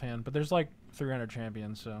legend offhand, but there's like 300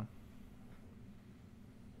 champions, so.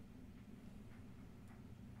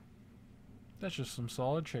 That's just some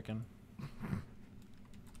solid chicken.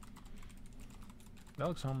 That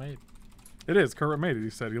looks homemade. It is. Kurt made it, he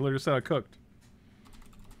said. He literally said I cooked.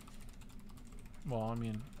 Well, I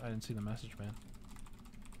mean, I didn't see the message, man.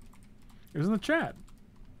 It was in the chat.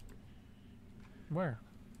 Where?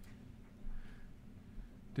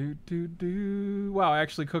 Wow, I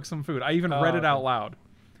actually cooked some food. I even read it out loud.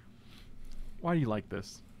 Why do you like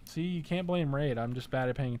this? See, you can't blame Raid. I'm just bad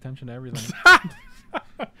at paying attention to everything.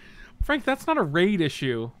 Frank, that's not a Raid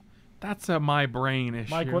issue. That's a my brain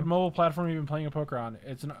issue. Mike, what mobile platform have you been playing a poker on?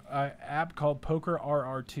 It's an app called Poker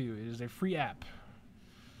RR2. It is a free app.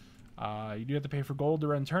 You do have to pay for gold to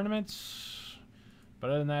run tournaments. But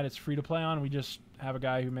other than that, it's free to play on. We just have a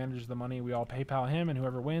guy who manages the money. We all PayPal him, and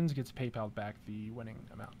whoever wins gets PayPal back the winning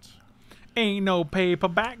amount. Ain't no paper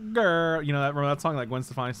back, girl. You know that? Remember that song, like Gwen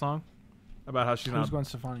Stefani's song, about how she's Who's Gwen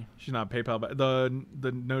Stefani? She's not PayPal back.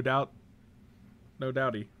 The no doubt, no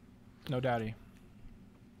doubty. No doubty.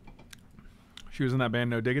 She was in that band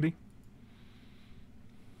No Diggity.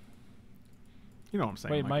 You know what I'm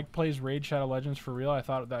saying? Wait, Mike plays Raid Shadow Legends for real? I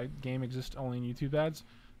thought that game exists only in YouTube ads.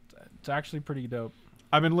 It's actually pretty dope.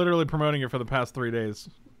 I've been literally promoting it for the past 3 days.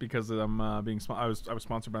 because I'm I was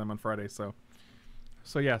sponsored by them on Friday. So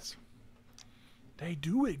yes, They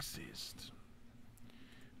do exist.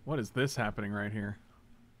 what is this happening right here?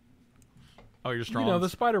 Oh, you're strong. You know, the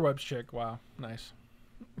spiderwebs chick. Wow, nice.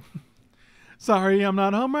 Sorry, I'm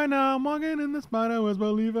not home right now. I'm walking in the spiderwebs,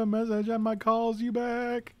 but leave a message. I might calls you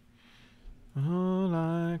back.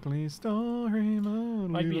 Unlikely story.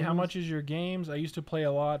 Might be how much is your games? I used to play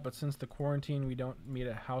a lot, but since the quarantine, we don't meet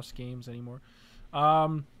at house games anymore.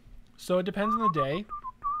 So it depends on the day.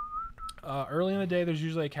 Early in the day, there's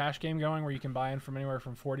usually a cash game going where you can buy in from anywhere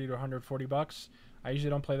from 40 to 140 bucks. I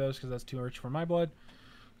usually don't play those because that's too rich for my blood.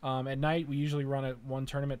 At night, we usually run at one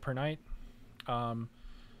tournament per night.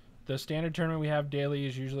 The standard tournament we have daily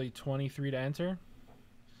is usually 23 to enter,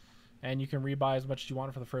 and you can rebuy as much as you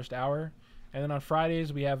want for the first hour. And then on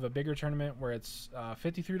Fridays, we have a bigger tournament where it's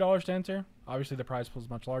 $53 to enter. Obviously, the prize pool is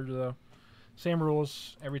much larger, though. Same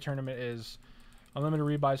rules. Every tournament is unlimited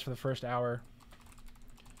rebuys for the first hour,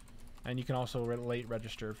 and you can also late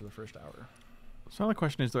register for the first hour. So the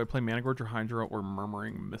question is, do I play Managorge or Hydra or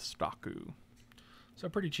Murmuring Mistaku? So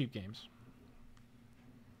pretty cheap games.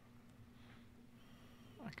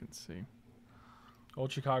 I can see.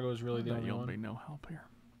 Old Chicago is really the That only you'll one. be no help here.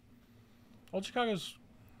 Old Chicago's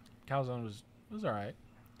Calzone was all right.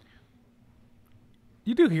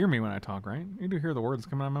 You do hear me when I talk, right? You do hear the words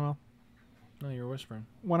coming out of my mouth. No, you're whispering.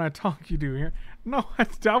 When I talk, you do hear. No,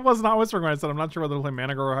 I was not whispering when I said I'm not sure whether to play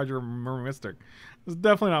Managor or Hydra or Murmuring Mystic. It's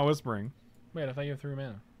definitely not whispering. Wait, I thought you have 3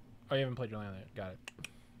 mana. Oh, you haven't played your land yet. Got it.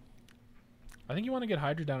 I think you want to get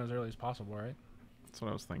Hydra down as early as possible, right? That's what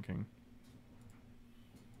I was thinking.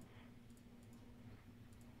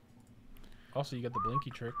 Also, you got the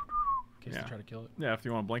Blinky trick in case Yeah. they try to kill it. Yeah, if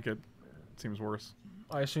you want to blink it, it seems worse.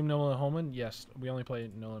 I assume No Limit Hold'em? Yes, we only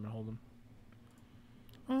play No Limit Hold'em.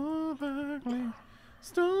 Unlikely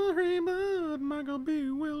story, but Michael B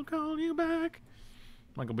will call you back.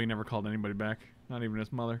 Michael B never called anybody back, not even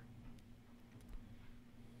his mother.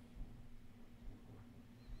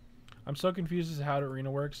 I'm so confused as to how the arena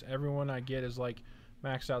works. Everyone I get is like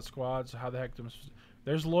maxed out squads. How the heck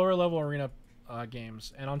there's lower level arena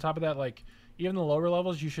games, and on top of that, like even the lower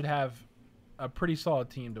levels, you should have a pretty solid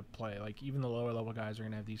team to play. Like even the lower level guys are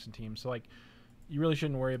gonna have decent teams. So like you really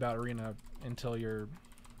shouldn't worry about arena until you're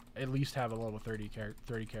at least have a level 30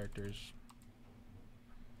 characters.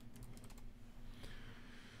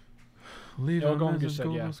 Leave No, a Golden Goose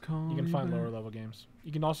message, said, yeah. Goldust call You can find back. lower level games.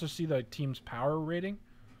 You can also see the team's power rating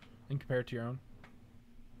and compare it to your own.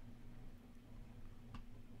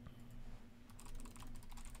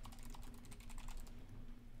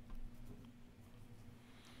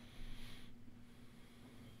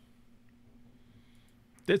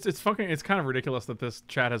 It's kind of ridiculous that this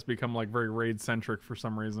chat has become like very raid centric for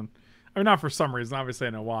some reason. I mean, not for some reason. Obviously,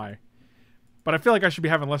 I know why. But I feel like I should be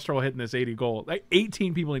having less trouble hitting this 80 goal. Like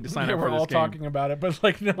 18 people need to sign Yeah, up for we're this all game. talking about it, but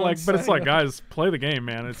like no Like, one's but it's saying like, it. guys, play the game,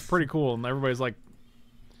 man. It's pretty cool, and everybody's like,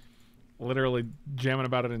 literally jamming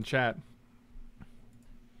about it in chat.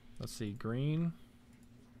 Let's see, green,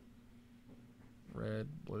 red,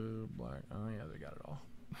 blue, black. Oh yeah, they got it all.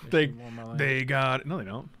 They got no, they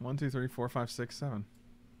don't. 1, 2, 3, 4, 5, 6, 7.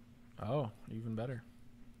 Oh, even better.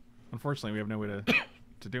 Unfortunately, we have no way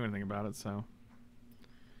to do anything about it. So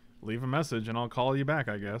leave a message, and I'll call you back.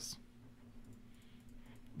 I guess.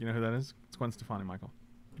 You know who that is? It's Gwen Stefani, Michael.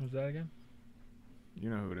 Who's that again? You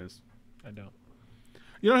know who it is. I don't.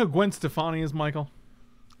 You know who Gwen Stefani is, Michael?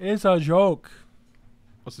 It's a joke.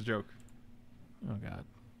 What's the joke? Oh God.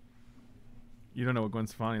 You don't know what Gwen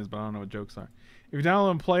Stefani is, but I don't know what jokes are. If you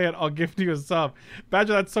download and play it, I'll gift you a sub.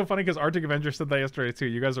 Badger, that's so funny because Arctic Avenger said that yesterday too.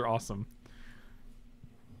 You guys are awesome.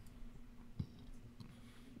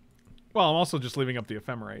 Well, I'm also just leaving up the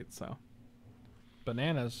ephemerate, so.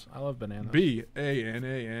 Bananas. I love bananas.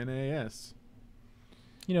 Bananas.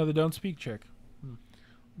 You know the don't speak chick.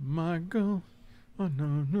 Michael, I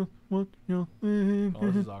don't know what you're thinking. Oh,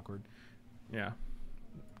 this is awkward Yeah,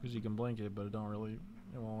 because you can blink it, but it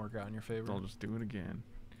won't work out in your favor. I'll just do it again.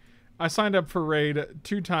 I signed up for Raid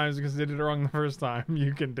 2 times because I did it wrong the first time.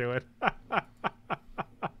 You can do it.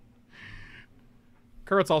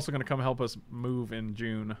 Kurt's also going to come help us move in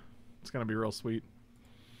June. It's going to be real sweet.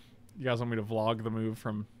 You guys want me to vlog the move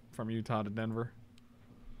from Utah to Denver?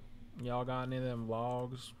 Y'all got any of them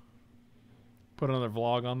vlogs? Put another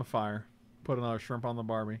vlog on the fire. Put another shrimp on the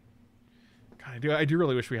Barbie. God, I do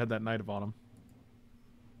really wish we had that Night of Autumn.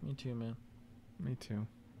 Me too, man. Me too.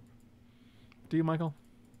 Do you, Michael?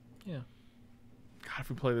 Yeah. God, if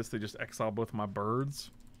we play this, they just exile both my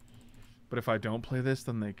birds. But if I don't play this,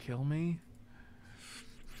 then they kill me.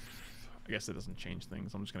 I guess it doesn't change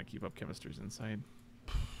things. I'm just going to keep up Chemistry's Insight.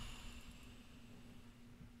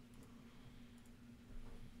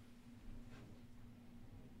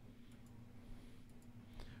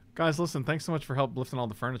 Guys, listen, thanks so much for help lifting all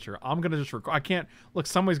the furniture. I'm gonna just record. I can't look.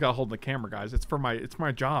 Somebody's got to hold the camera, guys. It's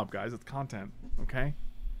my job, guys. It's content. Okay.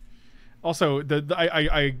 Also,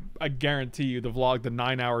 I guarantee you, the vlog, the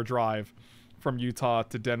 9-hour drive from Utah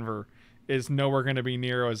to Denver, is nowhere going to be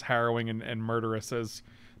near as harrowing and murderous as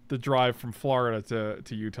the drive from Florida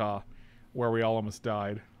to Utah, where we all almost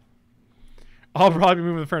died. I'll probably be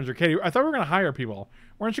moving the furniture. Katie, I thought we were going to hire people.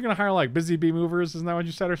 Weren't you going to hire like busy bee movers? Isn't that what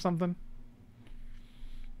you said or something?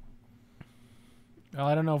 Well,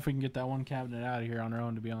 I don't know if we can get that one cabinet out of here on our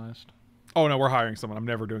own, to be honest. Oh no, we're hiring someone. I'm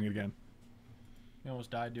never doing it again. We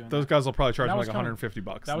almost died doing Those that. guys will probably charge That me was like coming-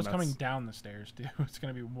 $150. That was coming down the stairs, too. It's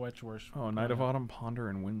going to be much worse. Oh, Night of Autumn, Ponder,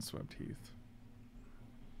 and Windswept Heath.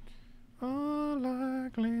 A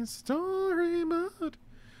likely story, but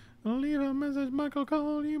I'll leave a message. Michael,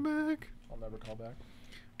 call you back. I'll never call back.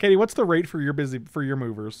 Katie, what's the rate for your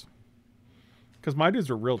movers? Because my dudes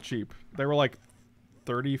were real cheap. They were like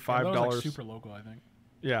 $35. Yeah, that was like super local, I think.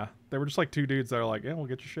 Yeah, they were just like two dudes that are like, yeah, we'll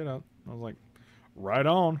get your shit out. I was like, right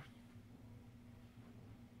on.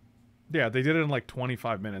 Yeah, they did it in like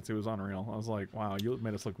 25 minutes. It was unreal. I was like, wow, you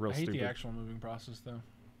made us look real I hate stupid. the actual moving process, though.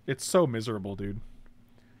 It's so miserable, dude.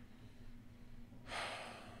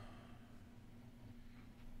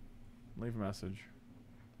 Leave a message.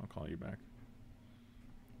 I'll call you back.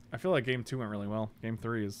 I feel like game 2 went really well. Game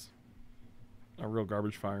 3 is a real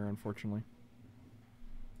garbage fire, unfortunately.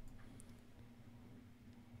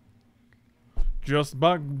 Just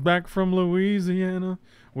back from Louisiana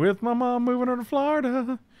with my mom moving her to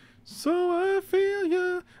Florida. So I feel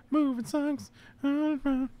ya moving songs.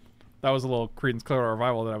 That was a little Creedence Clearwater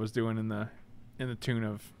Revival that I was doing in the tune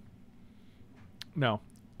of. No,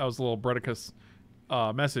 that was a little Bredicus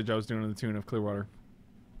message I was doing in the tune of Clearwater.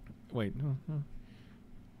 Wait, no.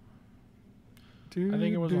 I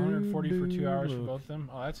think it was 140 for 2 hours for both of them.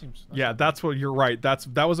 Oh, that seems... Yeah, that's what you're right. That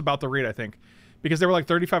was about the rate, I think, because they were like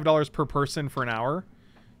 $35 per person for an hour.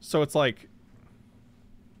 So it's like,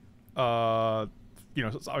 you know,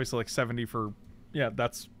 it's obviously like 70 for. Yeah,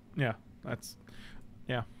 that's yeah. I'm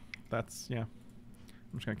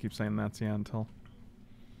just gonna keep saying that's until.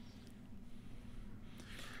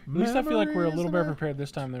 At least I feel like we're a little better prepared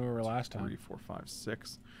this time than we were last time. 3, 4, 5,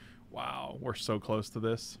 6. Wow, we're so close to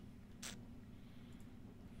this.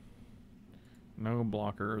 No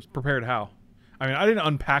blockers. Prepared how? I mean, I didn't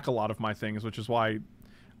unpack a lot of my things, which is why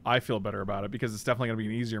I feel better about it, because it's definitely going to be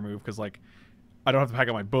an easier move, because, like, I don't have to pack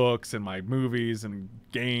up my books and my movies and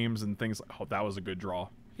games and things. Oh, that was a good draw.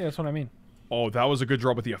 Yeah, that's what I mean. Oh, that was a good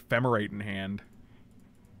draw with the Ephemerate in hand.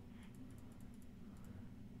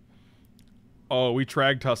 Oh, we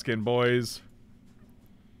Trag Tuscan, boys.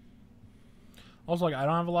 Also, like, I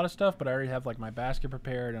don't have a lot of stuff, but I already have, like, my basket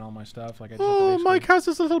prepared and all my stuff. Like, I just Oh, have to Mike has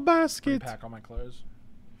his little basket. pack all my clothes.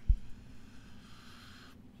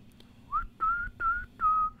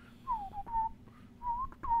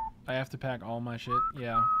 I have to pack all my shit.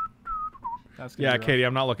 Yeah. That's gonna Yeah, be rough. Katie,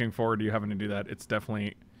 I'm not looking forward to you having to do that. It's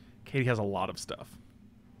definitely... Katie has a lot of stuff.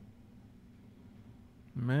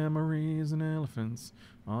 Memories and elephants.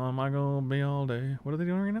 Oh, am I gonna be all day? What are they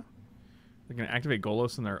doing right now? They're gonna activate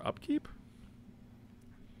Golos in their upkeep?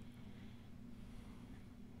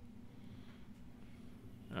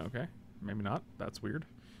 Okay. Maybe not. That's weird.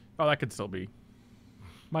 Oh, that could still be.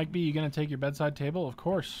 Mike B, you gonna take your bedside table? Of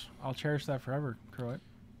course. I'll cherish that forever, Croat.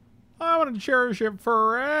 I want to cherish it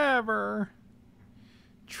forever.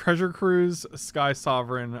 Treasure Cruise, Sky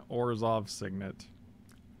Sovereign, Orzhov Signet.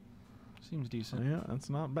 Seems decent. Yeah, that's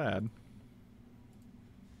not bad.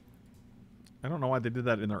 I don't know why they did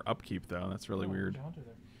that in their upkeep, though. That's really weird.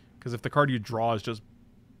 Because if the card you draw is just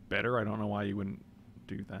better, I don't know why you wouldn't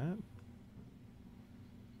do that.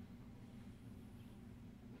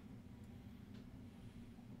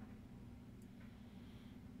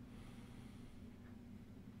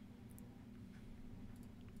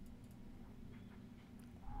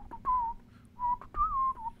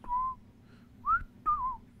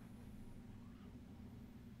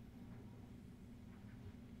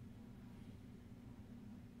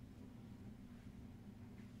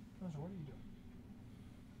 What are you doing?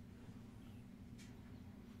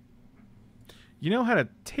 You know how to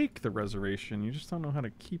take the reservation, you just don't know how to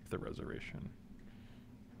keep the reservation.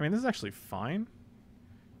 I mean, this is actually fine.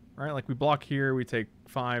 Right? Like, we block here, we take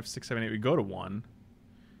 5, 6, 7, 8, we go to 1.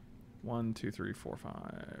 1, 2, 3, 4,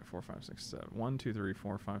 5, 4, 5, 6, 7. 1, 2, 3,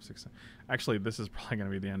 4, 5, 6, 7. Actually, this is probably going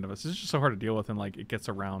to be the end of us. This is just so hard to deal with, and, like, it gets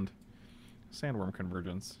around Sandworm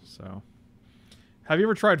Convergence, so... Have you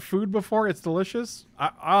ever tried food before? It's delicious.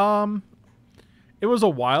 It was a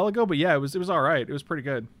while ago, but yeah, it was all right. It was pretty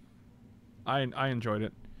good. I enjoyed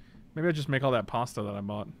it. Maybe I just make all that pasta that I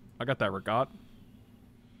bought. I got that regat.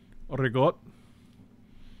 Rigot.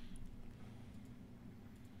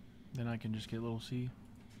 Then I can just get little C.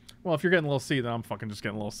 Well, if you're getting little C, then I'm fucking just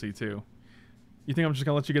getting little C too. You think I'm just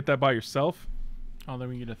gonna let you get that by yourself? Oh, then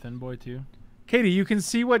we get a thin boy too. Katie, you can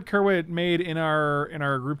see what Kerwit made in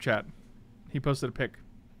our group chat. He posted a pic.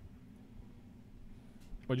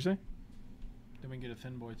 What'd you say? Then we get a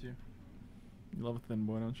thin boy too. You love a thin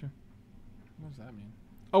boy, don't you? What does that mean?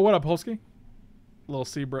 Oh, what up, Polsky? Little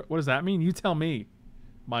C, bro. What does that mean? You tell me,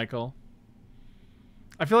 Michael.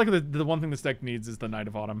 I feel like the one thing this deck needs is the Knight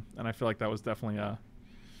of Autumn, and I feel like that was definitely a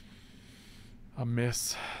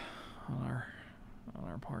miss on our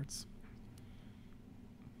parts.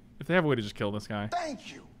 If they have a way to just kill this guy.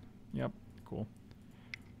 Thank you. Yep. Cool.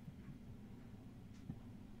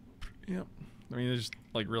 Yep. I mean, they just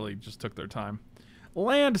like really just took their time.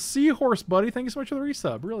 Land Seahorse, buddy. Thank you so much for the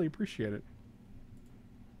resub. Really appreciate it.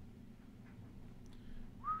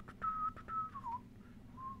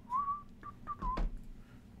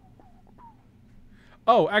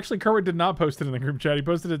 Oh, actually, Kerwit did not post it in the group chat. He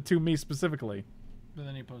posted it to me specifically. But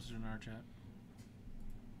then he posted in our chat.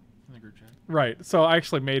 In the group chat. Right. So I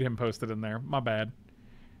actually made him post it in there. My bad.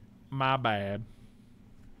 My bad.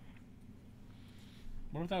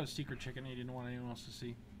 What if that was Secret Chicken and he didn't want anyone else to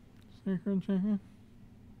see? Secret chicken.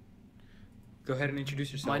 Go ahead and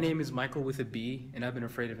introduce yourself. My name is Michael with a B, and I've been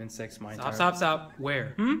afraid of insects my entire Stop, stop, stop.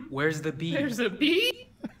 Where? Where's the bee? There's a bee?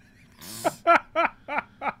 It's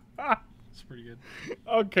pretty good.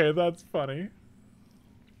 Okay, that's funny.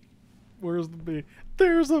 Where's the bee?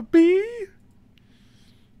 There's a bee?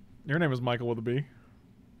 Your name is Michael with a B.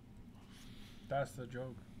 That's the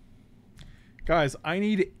joke. Guys, I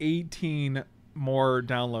need 18 more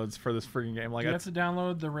downloads for this freaking game. Like, Do you have to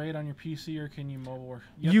download the raid on your PC or can you mobile?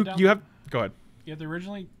 you have. Go ahead. You have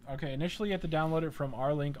to initially you have to download it from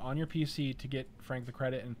our link on your PC to get Frank the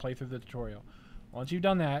credit and play through the tutorial. Once you've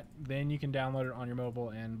done that, then you can download it on your mobile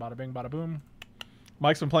and bada bing, bada boom.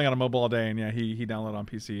 Mike's been playing on a mobile all day, and yeah, he downloaded on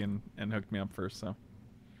PC and hooked me up first. So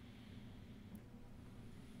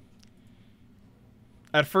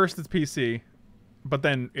at first it's PC, but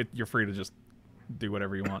then you're free to just do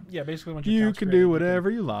whatever you want. Yeah, basically once your You account's can created, do whatever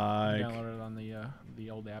you like. download it on the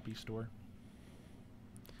old Appy store.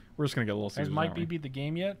 We're just gonna get a little. Has Caesars, Mike aren't B we? beat the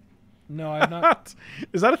game yet? No, I've not.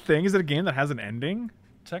 Is that a thing? Is it a game that has an ending?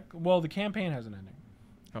 Well, the campaign has an ending,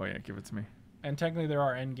 Oh yeah, give it to me. and technically there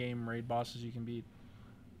are end game raid bosses you can beat.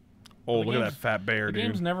 Oh, The look at that game's- fat bear, The dude.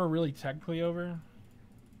 game's never really technically over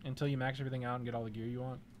until you max everything out and get all the gear you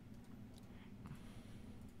want.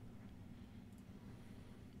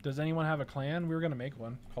 Does anyone have a clan? We were gonna make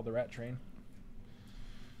one called the Rat Train.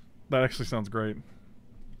 That actually sounds great.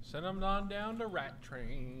 Send them on down to Rat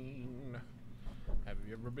Train. Have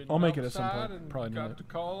you ever been I'll make it at some outside point. and Probably not got to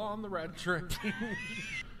call on the Rat Train?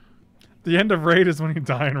 The end of raid is when you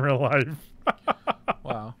die in real life.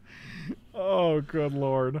 Wow. Oh, good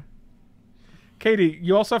lord. Katie,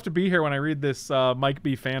 you also have to be here when I read this Mike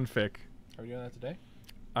B fanfic. Are we doing that today?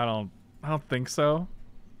 I don't think so.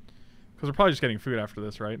 Because we're probably just getting food after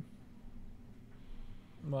this, right?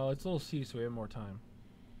 Well, it's a little C, so we have more time.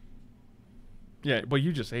 Yeah, but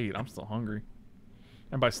you just ate. I'm still hungry.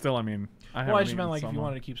 And by still, I mean I Well, I haven't just eaten meant like so if you long.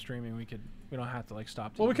 wanted to keep streaming, we don't have to like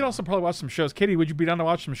stop. Well, we could also probably watch some shows. Katie, would you be down to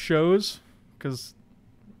watch some shows? Because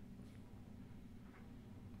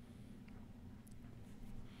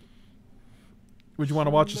would you want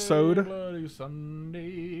to watch a sode? Bloody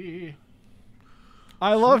Sunday.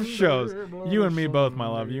 I love Sunday, shows. bloody You and me both, my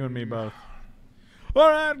love. You and me both. All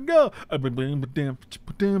right, go. Look,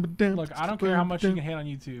 I don't care how much you can hate on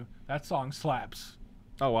YouTube. That song slaps.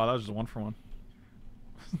 Oh wow, that was just one for one.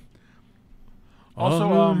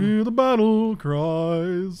 Also, I hear the battle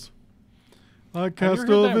cries. I cast heard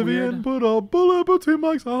a that Vivian, weird- put a bullet between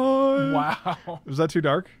Mike's eyes. Wow. Was that too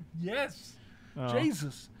dark? Yes. Oh.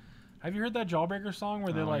 Jesus. Have you heard that Jawbreaker song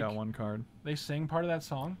where they Oh, I got like one card. they sing part of that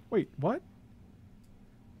song? Wait, what?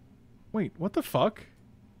 Wait, what the fuck?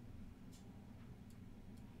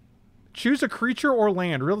 Choose a creature or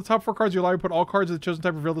land. Reveal the top 4 cards you allow you to put all cards of the chosen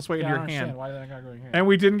type revealed this way Yeah, into I your don't understand. hand. Why did that gotta go in here? And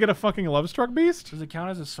we didn't get a fucking Love Struck Beast? Does it count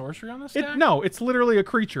as a sorcery on the stack? No, it's literally a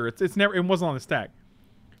creature. It's never. It wasn't on the stack.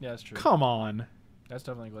 Yeah, that's true. Come on. That's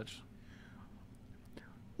definitely a glitch.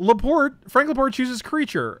 Lepore, Frank Lepore chooses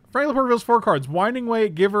creature. Frank Lepore reveals 4 cards: Winding Way,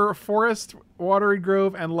 Giver, Forest, Watery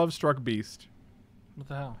Grove, and Love Struck Beast. What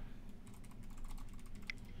the hell?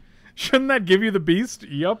 Shouldn't that give you the beast?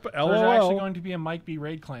 Yup. So there's actually LOL. going to be a Mike B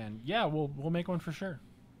raid clan. Yeah, we'll make one for sure.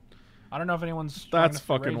 I don't know if anyone's strong That's enough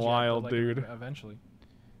for fucking raids wild, yet, but, dude. Eventually.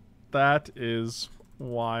 That is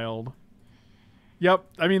wild. Yep.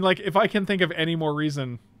 I mean, like, if I can think of any more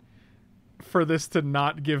reason for this to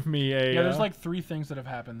not give me a. Yeah, there's like 3 things that have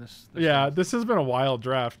happened this Yeah, month. this has been a wild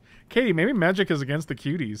draft. Katie, maybe Magic is against the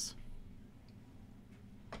cuties.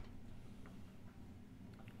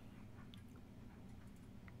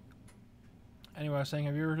 Anyway, I was saying,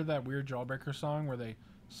 have you ever heard that weird Jawbreaker song where they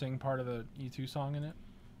sing part of the E2 song in it?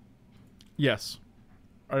 Yes.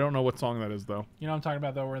 I don't know what song that is, though. You know what I'm talking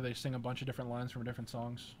about, though, where they sing a bunch of different lines from different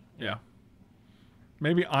songs? Yeah.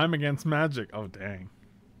 Maybe I'm against Magic. Oh, dang.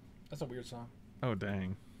 That's a weird song. Oh,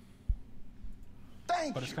 dang.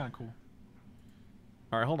 But it's kind of cool.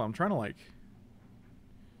 All right, hold on. I'm trying to, like...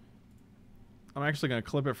 I'm actually going to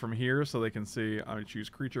clip it from here so they can see. I choose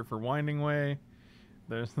Creature for Winding Way.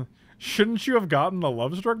 There's... Shouldn't you have gotten the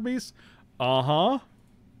Lovestruck Beast? Uh-huh.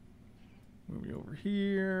 Movie over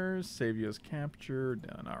here. Save you as capture.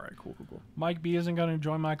 Done. All right, cool, cool, cool. Mike B isn't going to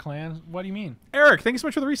join my clan. What do you mean? Eric, thank you so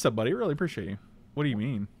much for the resub, buddy. Really appreciate you. What do you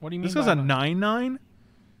mean? What do you mean? This goes a 9/9?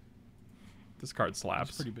 This card That's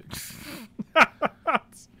slaps. pretty big.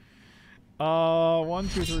 1,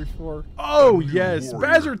 2, 3, 4. Oh yes, warrior.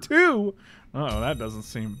 Badger 2. Oh, that doesn't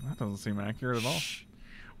seem accurate at all.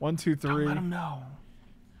 1, 2, 3. Don't let him know.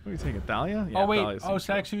 What do you take, a Thalia? Yeah, Oh, wait. Thalia seems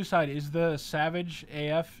Static good. Suicide. Is the Savage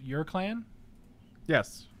AF your clan?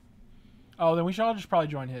 Yes. Oh, then we should all just probably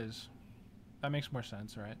join his. That makes more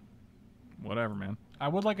sense, right? Whatever, man. I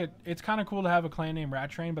would like it's kind of cool to have a clan named Rat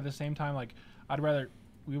Train, but at the same time, like, I'd rather...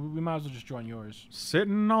 We might as well just join yours.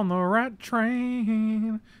 Sitting on the rat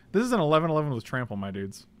train. This is an 11/11 with trample, my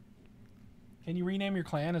dudes. Can you rename your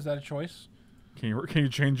clan? Is that a choice? Can you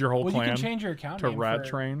change your whole Well, clan you can change your account to name Rat for-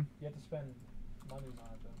 Train? You have to spend money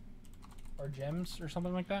on it, though. Or gems or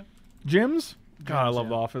something like that? Gyms? God, I Gyms, love yeah.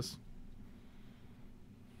 The Office.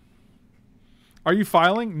 Are you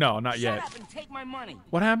filing? No, not yet. Shut up and take my money.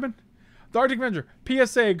 What happened? The Arctic Avenger.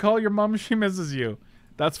 PSA, call your mom, she misses you.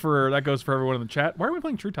 That goes for everyone in the chat. Why are we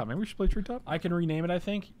playing True Top? Maybe we should play True Top? I can rename it, I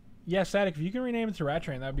think. Yeah, Static, if you can rename it to Rat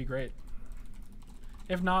Train, that would be great.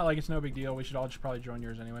 If not, like, it's no big deal. We should all just probably join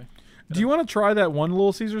yours anyway. Do you want to try that one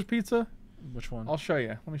Little Caesars pizza? Which one? I'll show you.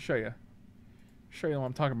 Let me show you. Show you what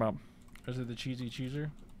I'm talking about. Is it the Cheesy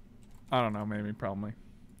Cheeser? I don't know. Maybe. Probably.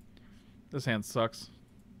 This hand sucks.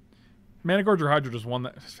 Managorger Hydra just won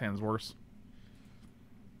that. This hand's worse.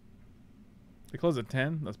 They close at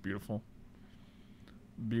 10? That's beautiful.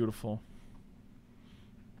 Beautiful.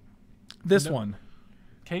 This No. one.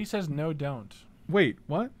 Katie says no, don't. Wait,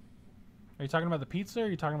 what? Are you talking about the pizza or are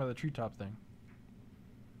you talking about the True Top thing?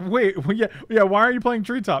 Wait, yeah. Why are you playing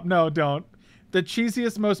Treetop? No, don't. The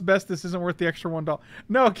cheesiest, most best. This isn't worth the extra $1.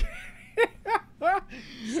 No. Shut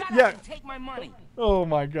Yeah. up and take my money. Oh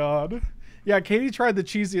my God. Yeah, Katie tried the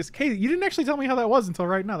cheesiest. Katie, you didn't actually tell me how that was until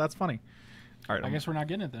right now. That's funny. All right. I guess we're not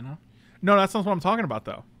getting it then, huh? No, that's not what I'm talking about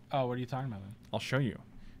though. Oh, what are you talking about then? I'll show you.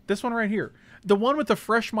 This one right here. The one with the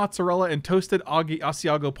fresh mozzarella and toasted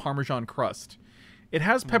Asiago Parmesan crust. It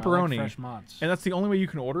has No, I like pepperoni, fresh mozz. and that's the only way you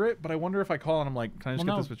can order it. But I wonder if I call and I'm like, can I just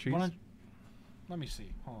Well, get no, this with cheese? why don't- Let me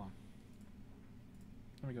see. Hold on.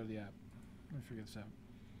 Let me go to the app. Let me figure this out.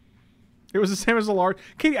 It was the same as a large.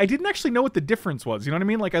 Katie, I didn't actually know what the difference was. You know what I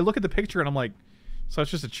mean? Like, I look at the picture and I'm like, so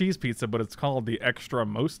it's just a cheese pizza, but it's called the extra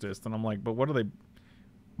mostest. And I'm like, but what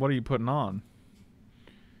are you putting on?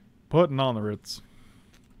 Putting on the Ritz.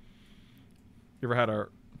 You ever had a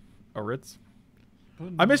Ritz?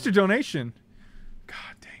 I missed your donation.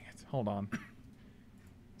 God dang it. Hold on.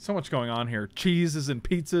 So much going on here. Cheeses and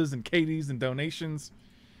pizzas and Katie's and donations.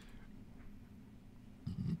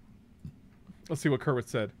 Let's see what Kerwit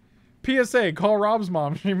said. PSA, call Rob's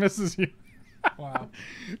mom. She misses you. Wow.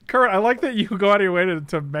 Kerwit, I like that you go out of your way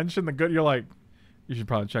to mention the good. You're like, you should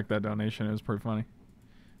probably check that donation. It was pretty funny.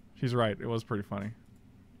 She's right. It was pretty funny.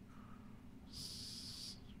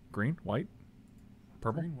 Green? White?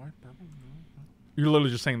 Purple? Green, white, purple. You're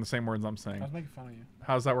literally just saying the same words I'm saying. I was making fun of you.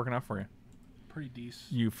 How's that working out for you? Pretty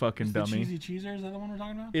decent. You fucking Is dummy. the Cheesy Cheeser, is that the one we're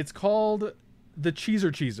talking about? It's called the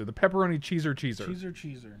Cheeser, the pepperoni Cheeser.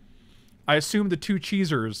 Cheeser. I assume the two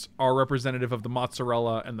cheesers are representative of the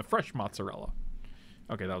mozzarella and the fresh mozzarella.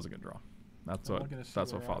 Okay, that was a good draw. That's I'm what looking to see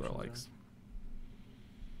that's what what our Father options likes.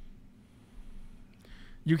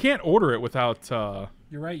 You can't order it without.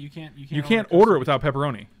 You're right. You can't order it without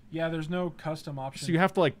pepperoni. Yeah, there's no custom option. So you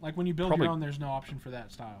have to like when you build probably- your own, there's no option for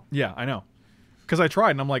that style. Yeah, I know. Because I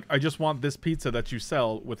tried and I'm like, I just want this pizza that you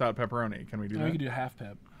sell without pepperoni. Can we do No, that? you could do half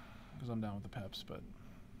pep because I'm down with the peps, but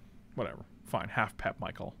Whatever. Fine. Half pep,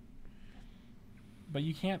 Michael.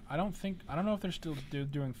 you can't. I don't know if they're still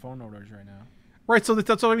doing phone orders right now. Right. So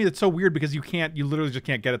that's what I mean. It's so weird because you literally just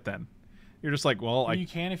can't get it then. You're just like, well, You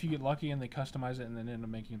can if you get lucky and they customize it and then end up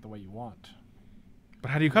making it the way you want.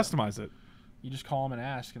 but how do you customize it? You just call them and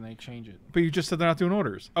ask, and they change it. But you just said they're not doing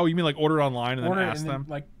orders. Oh, you mean like order online and Order then ask and them?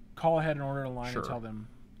 then, like, call ahead and order it online Sure. and tell them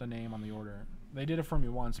the name on the order. They did it for me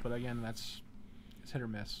once, but again, it's hit or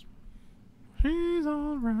miss. She's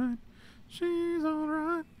alright. She's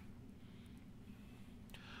alright.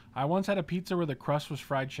 I once had a pizza where the crust was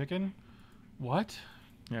fried chicken. What?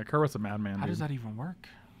 Yeah, Kermit's a madman, How dude. does that even work?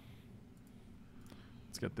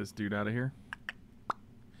 Let's get this dude out of here.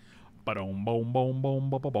 Ba-dum, boom, boom, boom,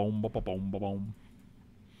 ba-ba-boom, ba-ba-boom, ba-boom.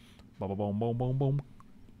 Ba-ba-boom, boom, boom, boom.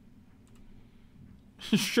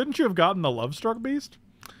 Shouldn't you have gotten the Love Struck Beast?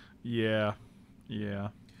 Yeah. Yeah.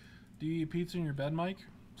 Do you eat pizza in your bed, Mike?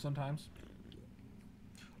 Sometimes.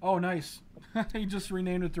 Oh, nice. He just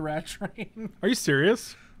renamed it the Rat Train. Are you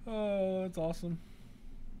serious? Oh, that's awesome.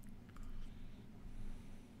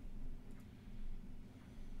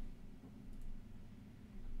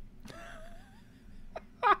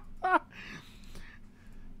 How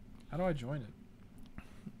do I join it?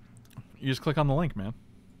 You just click on the link, man.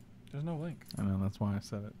 There's no link. I know, that's why I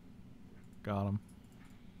said it. Got him.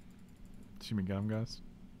 See me get him, guys?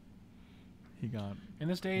 He got... In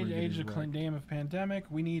this day and We're age getting of wrecked. pandemic pandemic,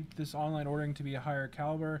 we need this online ordering to be a higher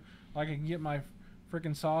caliber. Like I can get my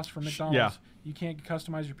freaking sauce from McDonald's. Yeah. You can't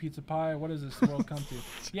customize your pizza pie. What does this world come to?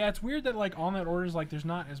 Yeah, it's weird that like online orders, like there's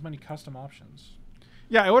not as many custom options.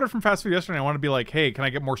 Yeah, I ordered from fast food yesterday. I want to be like, hey, can I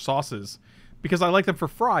get more sauces? Because I like them for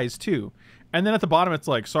fries, too. And then at the bottom, it's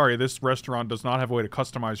like, sorry, this restaurant does not have a way to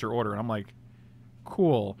customize your order. And I'm like,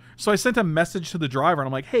 cool. So I sent a message to the driver, and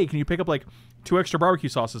I'm like, hey, can you pick up, like, 2 extra barbecue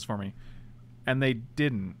sauces for me? And they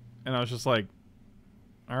didn't. And I was just like,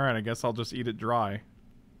 all right, I guess I'll just eat it dry.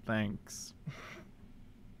 Thanks.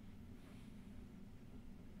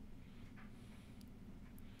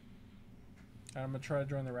 I'm going to try to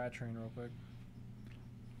join the Rat Train real quick.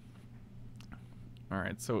 All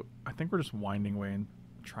right, so I think we're just winding away and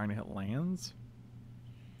trying to hit lands.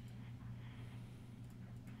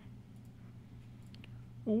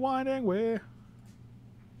 Winding way.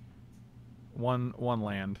 One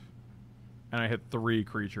land. And I hit 3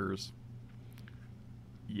 creatures.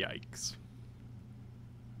 Yikes.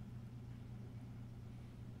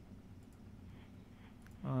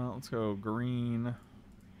 Let's go green.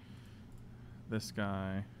 This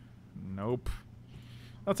guy. Nope.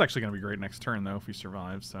 That's actually going to be great next turn, though, if we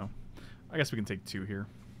survive, so... I guess we can take 2 here.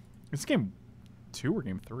 Is game 2 or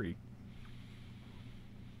game 3?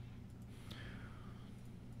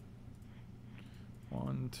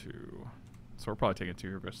 One, 2. So we're probably taking 2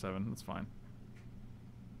 here, go 7. That's fine.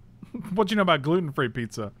 What do you know about gluten-free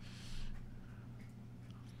pizza?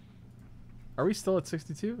 Are we still at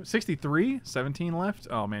 62? 63? 17 left?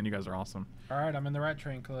 Oh, man, you guys are awesome. All right, I'm in the Rat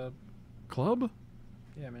Train Club. Club?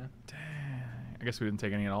 Yeah, man. Dang. I guess we didn't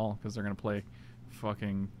take any at all, because they're going to play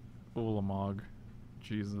fucking Ulamog.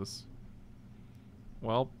 Jesus.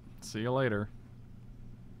 Well, see you later.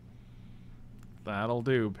 That'll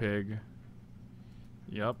do, pig.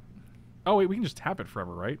 Yep. Oh, wait, we can just tap it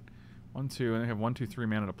forever, right? 1, 2, and they have 1, 2, 3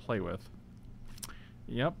 mana to play with.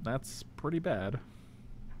 Yep, that's pretty bad.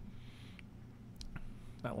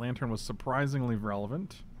 That lantern was surprisingly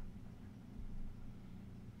relevant.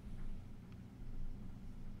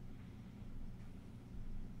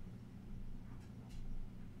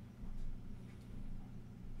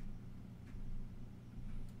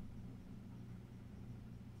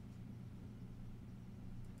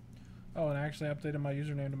 Oh, and I actually updated my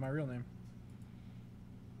username to my real name.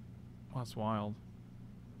 Oh, that's wild.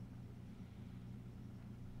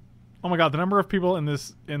 Oh my god, the number of people in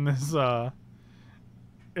this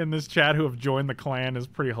chat who have joined the clan is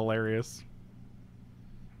pretty hilarious.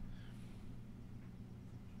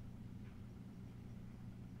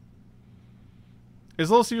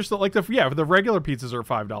 Is Little Caesar still like the regular pizzas are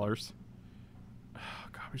 $5. Oh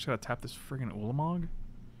god, we just gotta tap this friggin' Ulamog.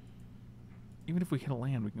 Even if we hit a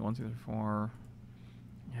land, we can go 1, 2, 3, 4.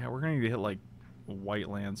 Yeah, we're gonna need to hit like white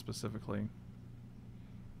land specifically.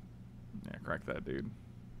 Yeah, crack that, dude.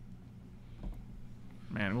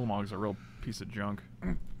 Man, Ulamog's a real piece of junk.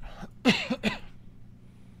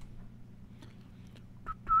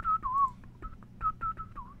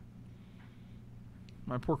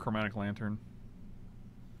 My poor chromatic lantern.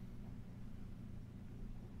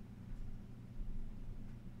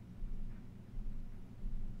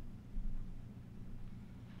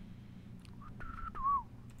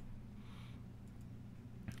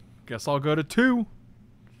 Guess I'll go to 2.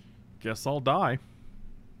 Guess I'll die.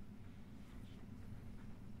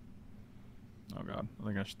 Oh god, I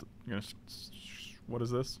think I should. What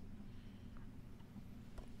is this?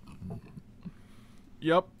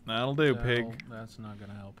 Yep, that'll do, pig. That's not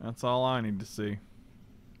gonna help. That's all I need to see.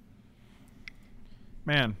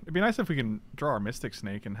 Man, it'd be nice if we can draw our Mystic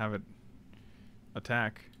Snake and have it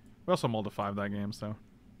attack. We also mulled a 5 that game, so.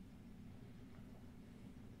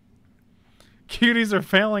 Cuties are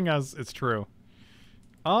failing us. It's true.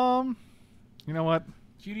 You know what?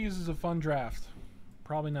 Cuties is a fun draft.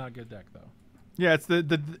 Probably not a good deck though. Yeah,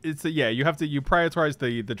 yeah. You have to prioritize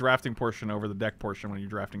the drafting portion over the deck portion when you're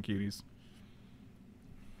drafting Cuties.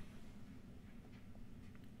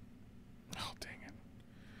 Oh dang it!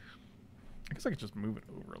 I guess I could just move it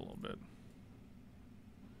over a little bit.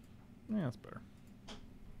 Yeah, that's better.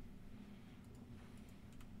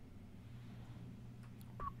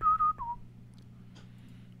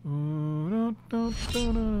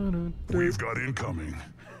 We've got incoming.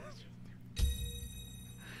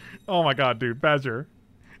 Oh my god, dude, Badger.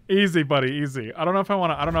 Easy, buddy, easy. I don't know if I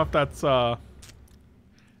want to. I don't know if that's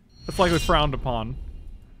likely frowned upon.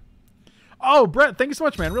 Oh, Brett, thank you so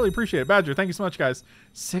much, man. Really appreciate it. Badger, thank you so much, guys.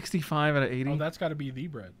 65 out of 80. Oh, that's got to be the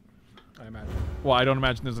Brett, I imagine. Well, I don't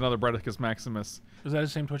imagine there's another Bretticus Maximus. Is that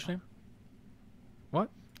his same Twitch name? What?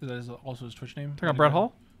 Is that also his Twitch name? Talking about Brett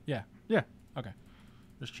Hall? Yeah. Yeah. Okay.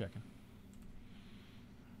 Just checking.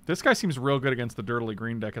 This guy seems real good against the Dirtily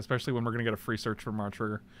Green deck, especially when we're gonna get a free search from our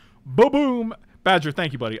trigger. Boom! Badger,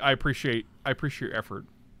 thank you, buddy. I appreciate your effort.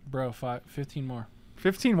 Bro, 15 more.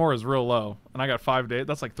 15 more is real low, and I got 5 days.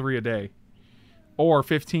 That's like 3 a day, or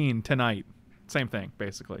 15 tonight. Same thing,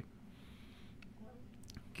 basically.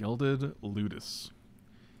 Gilded Ludus.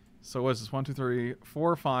 So what is this? 1, 2, 3,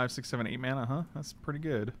 4, 5, 6, 7, 8 mana, huh? That's pretty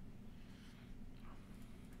good.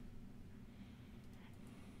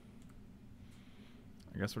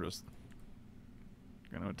 I guess we're just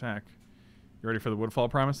gonna attack. You ready for the Woodfall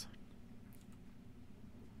Promise?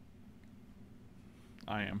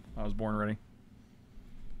 I am. I was born ready.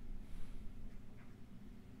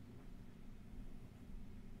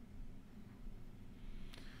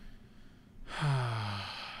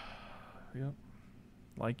 Yep.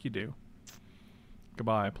 Like you do.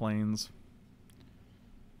 Goodbye, planes.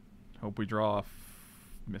 Hope we draw a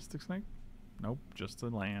Mystic Snake? Nope, just a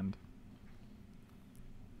land.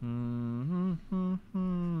 Well,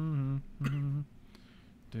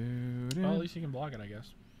 at least you can block it, I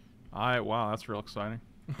guess. Wow, that's real exciting.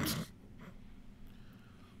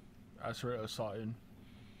 I swear I saw it in.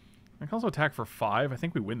 I can also attack for 5. I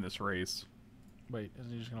think we win this race. Wait,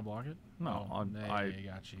 isn't he just gonna block it? No, Oh, I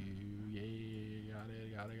got you. Yeah, got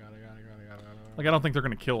it. like. I don't think they're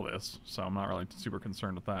gonna kill this, so I'm not really super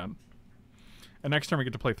concerned with that. And next turn we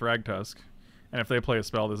get to play Thragtusk, and if they play a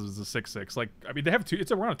spell, this is a 6/6. Like, I mean, they have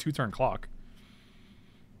we're on a 2-turn clock.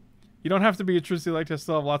 You don't have to be a true like to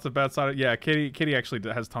still have lots of bad side. Yeah, Kitty actually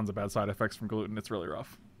has tons of bad side effects from gluten. It's really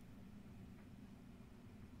rough.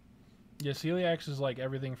 Yeah, celiacs is like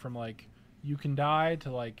everything from like you can die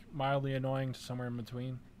to like mildly annoying to somewhere in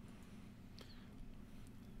between.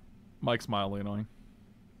 Mike's mildly annoying.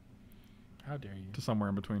 How dare you? To somewhere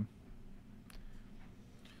in between.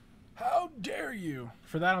 How dare you?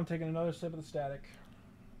 For that, I'm taking another sip of the static.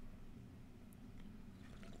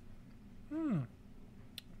 And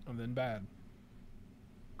then bad.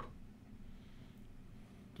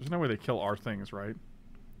 There's no way they kill our things, right?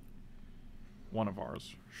 One of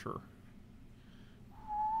ours, sure.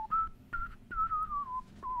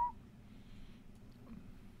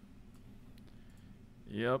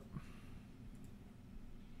 Yep.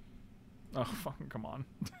 Oh, fucking come on.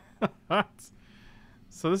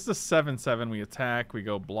 So this is a 7/7. We attack. We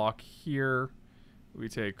go block here. We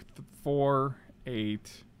take 4,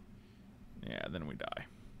 8. Yeah, then we die.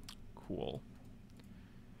 Cool.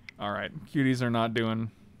 All right. Cuties are not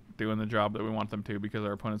doing the job that we want them to because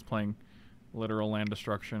our opponent's playing literal land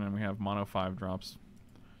destruction and we have mono 5 drops.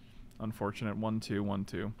 Unfortunate. 1/2,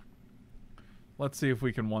 1/2. Let's see if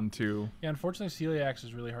we can 1/2. Yeah, unfortunately, celiacs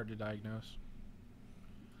is really hard to diagnose.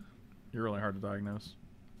 You're really hard to diagnose.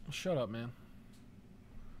 Shut up, man.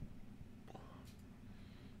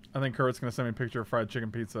 I think Kurt's going to send me a picture of fried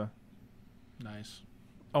chicken pizza. Nice.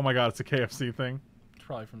 Oh my god, it's a KFC thing. It's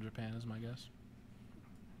probably from Japan, is my guess.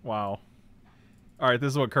 Wow. Alright,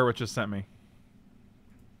 this is what Kerwitz just sent me.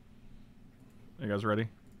 You guys ready?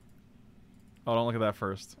 Oh, don't look at that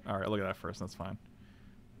first. Alright, look at that first. That's fine.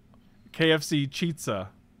 KFC Chitza.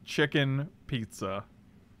 Chicken pizza.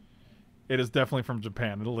 It is definitely from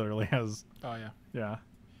Japan. It literally has... Oh, yeah. Yeah.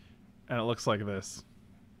 And it looks like this.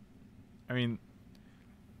 I mean...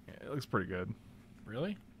 It looks pretty good.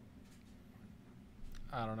 Really?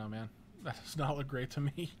 I don't know, man. That does not look great to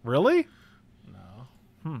me. Really? No.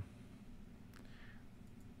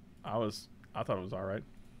 I thought it was alright.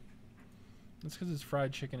 That's because it's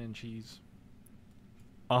fried chicken and cheese.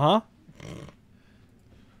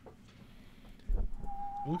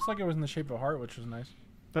 Looks like it was in the shape of a heart, which was nice.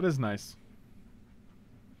 That is nice.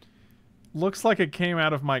 Looks like it came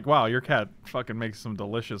out of my... Wow, your cat fucking makes some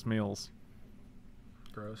delicious meals.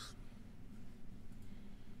 Gross.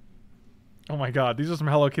 Oh my god, these are some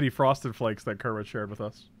Hello Kitty Frosted Flakes that Kermit shared with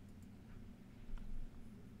us.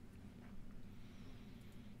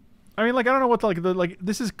 I mean, like, I don't know what the,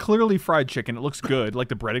 this is clearly fried chicken. It looks good. Like,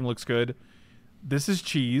 the breading looks good. This is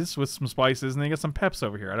cheese with some spices, and then you got some peps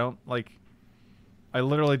over here. I don't, like... I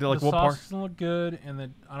literally did, like, the what part... sauce doesn't look good, and the...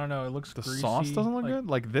 I don't know, it looks The greasy. sauce doesn't look good?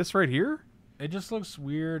 Like this right here? It just looks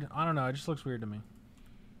weird. I don't know, it just looks weird to me.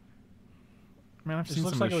 Man, I've It seen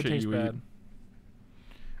looks some like of it the would shit taste you bad. eat.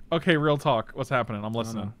 Okay, real talk. What's happening? I'm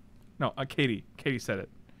listening. know. No, Katie. Katie said it.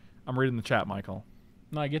 I'm reading the chat, Michael.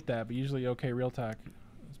 No, I get that, but usually okay, real talk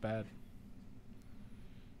is bad.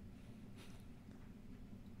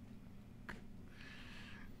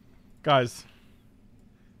 Guys,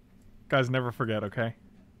 never forget, okay?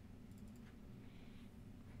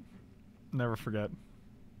 Never forget.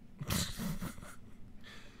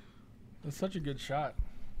 That's such a good shot.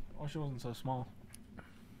 I wish it wasn't so small.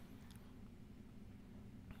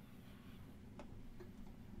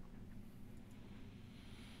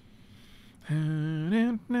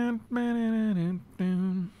 There's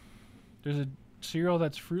a cereal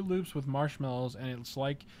that's Fruit Loops with marshmallows, and it's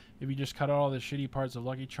like if you just cut out all the shitty parts of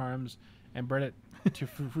Lucky Charms and bread it to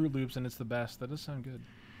Fruit Loops, and it's the best. That does sound good.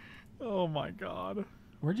 Oh my god.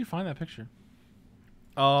 Where'd you find that picture?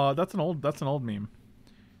 That's an old meme.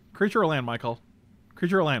 Creature or land, Michael?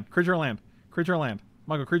 Creature or land? Creature or land? Creature or land?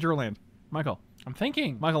 Michael, creature or land? Michael. I'm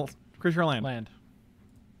thinking. Michael, creature or land? Land.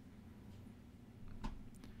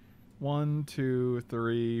 1, 2,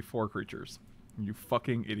 3, 4 creatures. You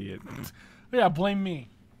fucking idiot. Yeah, blame me.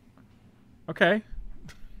 Okay.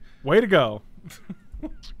 Way to go.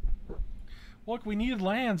 Look, we needed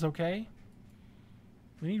lands, okay?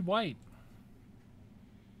 We need white.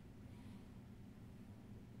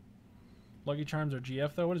 Lucky Charms are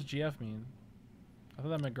GF, though? What does GF mean? I thought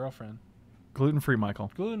that meant girlfriend. Gluten-free,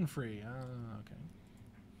 Michael. Gluten-free. Okay.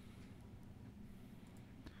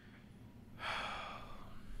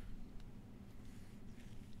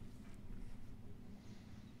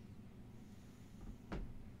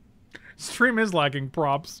 Stream is lacking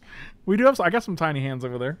props. We do have... I got some tiny hands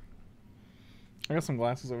over there. I got some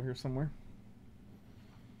glasses over here somewhere.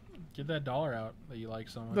 Get that dollar out that you like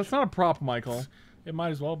so much. That's not a prop, Michael. It might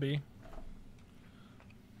as well be.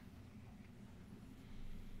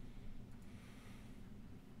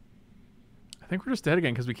 I think we're just dead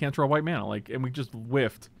again because we can't draw white mana. Like, and we just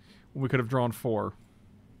whiffed when we could have drawn 4.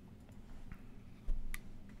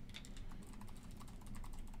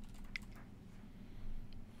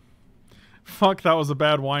 Fuck, that was a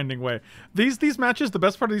bad winding way. These matches, the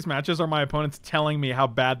best part of these matches are my opponents telling me how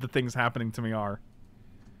bad the things happening to me are.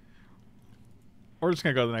 We're just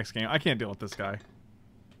gonna go to the next game. I can't deal with this guy.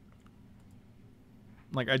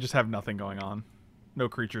 Like, I just have nothing going on. No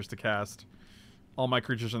creatures to cast. All my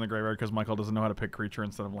creatures are in the graveyard because Michael doesn't know how to pick creature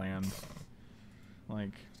instead of land.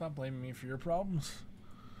 Like... Stop blaming me for your problems.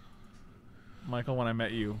 Michael, when I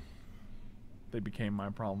met you, they became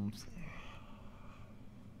my problems.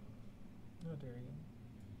 How dare you?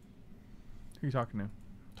 Who are you talking to? I'm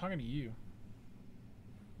talking to you.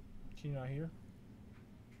 Can you not hear?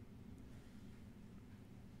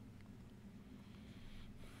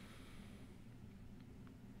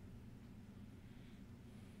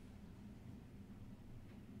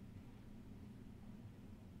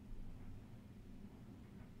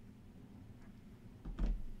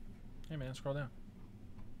 Hey man, scroll down.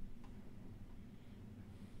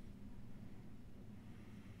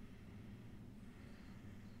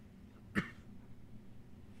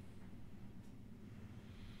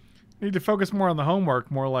 Need to focus more on the homework,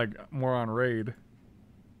 more on raid.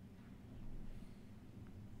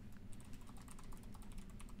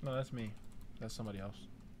 No, that's me. That's somebody else.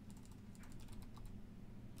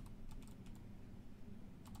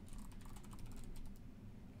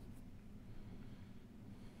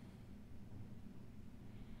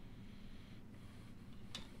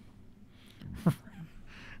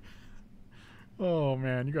 Oh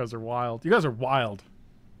man, you guys are wild. You guys are wild.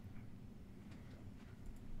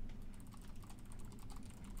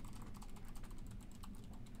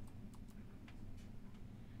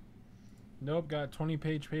 Nope, got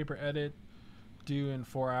 20-page paper edit due in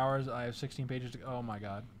 4 hours. I have 16 pages to... Oh my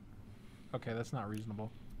god. Okay, that's not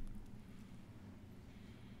reasonable.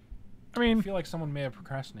 I mean... I feel like someone may have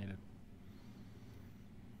procrastinated.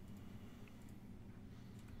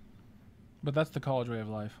 But that's the college way of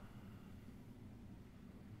life.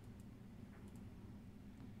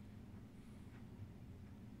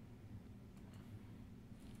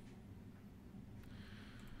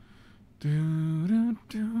 Man,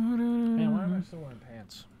 why am I still wearing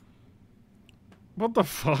pants? What the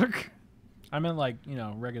fuck? I meant like, you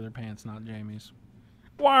know, regular pants, not jammies.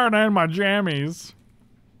 Why are they in my jammies?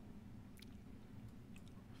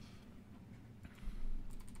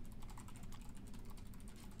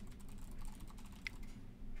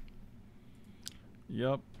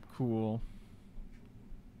 Yep, cool.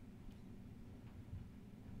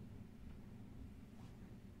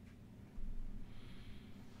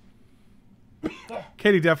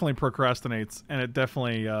 Katie definitely procrastinates, and it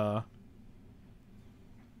definitely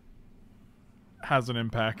has an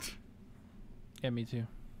impact. Yeah, me too.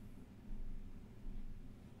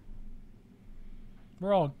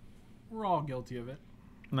 We're all guilty of it.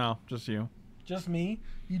 No, just you. Just me?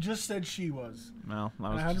 You just said she was. No,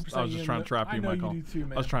 I And was 100% just trying to trap you, I know Michael. you do too,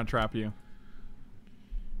 man. I was trying to trap you.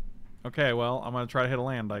 Okay, well, I'm gonna try to hit a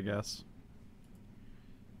land, I guess.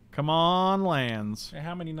 Come on, lands. Hey,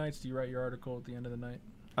 how many nights do you write your article at the end of the night?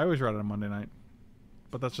 I always write it on Monday night,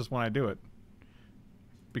 but that's just when I do it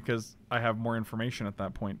because I have more information at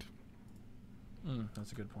that point.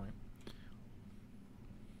 That's a good point.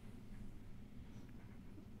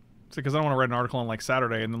 Because I don't want to write an article on like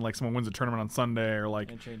Saturday and then like someone wins a tournament on Sunday or like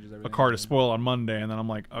It changes a everything. card is spoiled on Monday and then I'm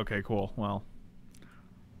like, okay, cool. Well,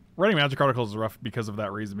 writing Magic articles is rough because of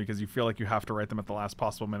that reason, because you feel like you have to write them at the last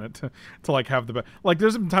possible minute to like have the like.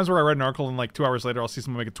 There's been times where I write an article and like 2 hours later I'll see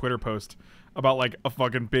someone make a Twitter post about like a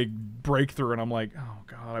fucking big breakthrough and I'm like, oh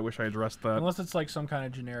god, I wish I addressed that. Unless it's like some kind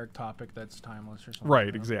of generic topic that's timeless or something.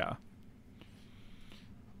 Right, you know? yeah.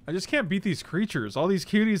 I just can't beat these creatures. All these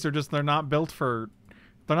cuties are just they're not built for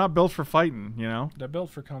fighting, you know? They're built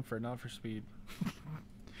for comfort, not for speed.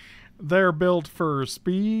 They're built for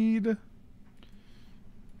speed.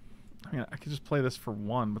 I mean, I could just play this for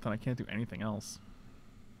 1, but then I can't do anything else.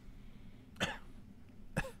 I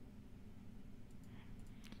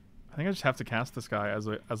think I just have to cast this guy as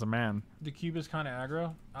a man. The cube is kind of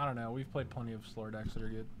aggro. I don't know. We've played plenty of slower decks that are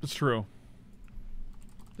good. It's true.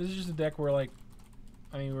 This is just a deck where, like,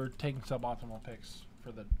 I mean, we're taking suboptimal picks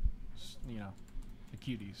for the, you know, the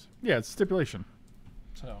cuties. Yeah, it's stipulation.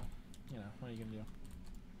 So, you know, what are you going to do?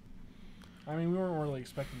 I mean, we weren't really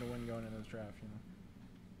expecting to win going into this draft, you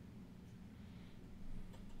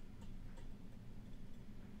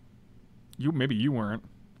know. Maybe you weren't.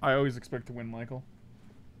 I always expect to win, Michael.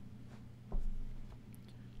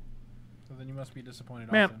 So then you must be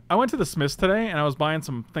disappointed. Man, often. I went to the Smith's today and I was buying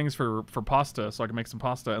some things for pasta so I could make some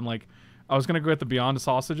pasta, and like I was gonna go get the Beyond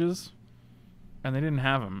sausages, and they didn't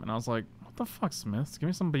have them, and I was like, "What the fuck, Smith's? Give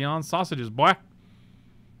me some Beyond sausages, boy!"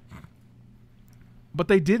 But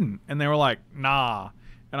they didn't, and they were like, "Nah,"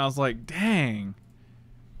 and I was like, "Dang!"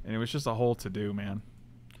 And it was just a whole to do, man.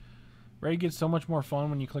 Raid gets so much more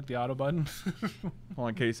fun when you click the auto button. Hold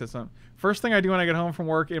on, Katie said something. First thing I do when I get home from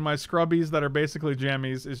work in my scrubbies that are basically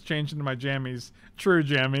jammies is change into my jammies. True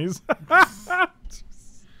jammies.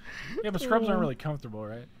 Yeah, but scrubs aren't really comfortable,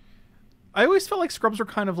 right? I always felt like scrubs were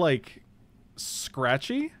kind of like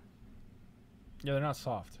scratchy. Yeah, they're not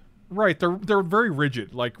soft. Right, they're very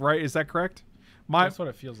rigid. Like, right, is that correct? That's what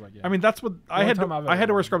it feels like. Yeah. I mean, that's what I only had. time I've I had ever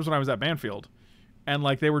to wear worn scrubs when I was at Banfield, and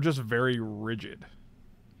like they were just very rigid.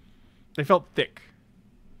 They felt thick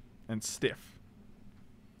and stiff.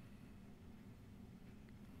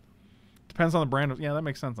 Depends on the brand. Yeah, that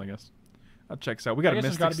makes sense, I guess. That checks out. We got I a guess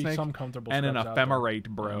there's Mystic gotta be Snake some comfortable and an scrubs out there, Ephemerate, I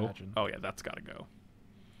bro. imagine. Oh yeah, that's gotta go.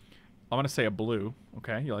 I'm gonna say a blue.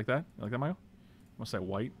 Okay, you like that? You like that, Michael? I'm gonna say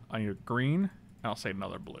white. I need a green. And I'll say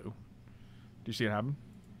another blue. Do you see it happen?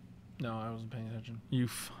 No, I wasn't paying attention.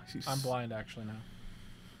 I'm blind actually now.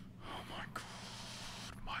 Oh my god,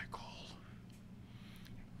 Michael.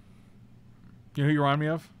 You know who you remind me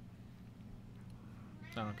of?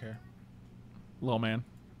 I don't care. Lil Man.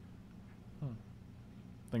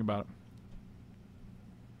 Think about it.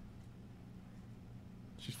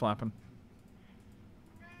 She's flapping.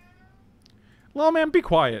 Lil Man, be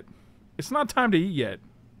quiet. It's not time to eat yet.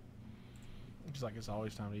 It's like it's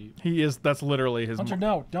always time to eat. He is. That's literally his. Hunter,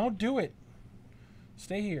 no, don't do it.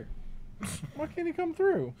 Stay here. Why can't he come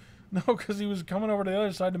through? No, because he was coming over to the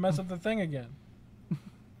other side to mess up the thing again.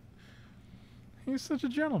 He's such a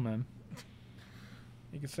gentleman.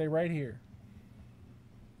 You can stay right here.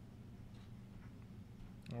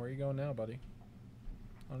 Where are you going now, buddy?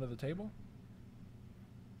 Under the table?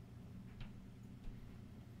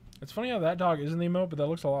 It's funny how that dog isn't the emote, but that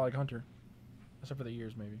looks a lot like Hunter. Except for the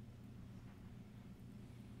ears, maybe.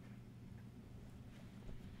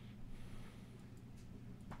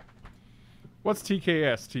 What's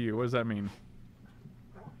TKS to you? What does that mean?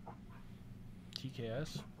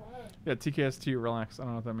 TKS? Yeah, TKS to you. Relax. I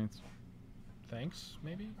don't know what that means. Thanks,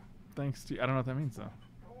 maybe? Thanks to you. I don't know what that means though.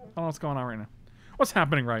 don't know what's going on right now. What's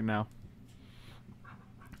happening right now?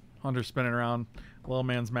 Hunter's spinning around. Little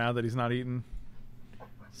man's mad that he's not eating.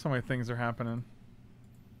 So many things are happening.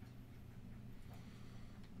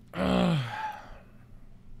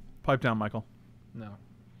 Pipe down, Michael. No.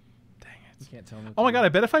 Dang it. You can't tell me. Oh my god, I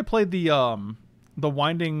bet if I played the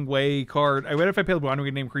Winding Way card, I bet if I played the Winding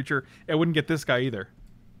Way named creature, it wouldn't get this guy either.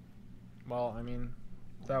 Well, I mean,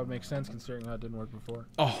 that would make sense considering how it didn't work before.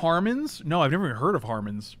 A Harmons? No, I've never even heard of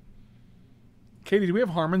Harmons. Katie, do we have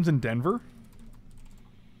Harmons in Denver?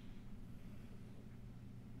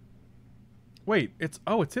 Wait, it's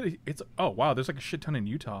oh wow, there's like a shit ton in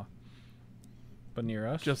Utah. But near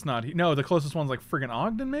us? Just not no, the closest one's like friggin'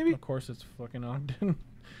 Ogden, maybe? Of course it's fucking Ogden.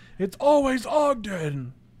 It's always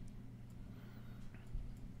Ogden!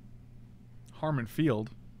 Harmon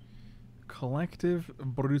Field. Collective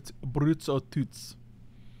Brutzotuts.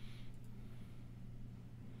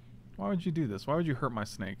 Why would you do this? Why would you hurt my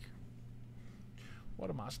snake? What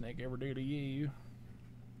did my snake ever do to you?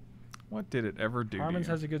 What did it ever do Harmon's to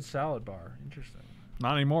you? has a good salad bar. Interesting.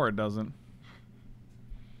 Not anymore, it doesn't.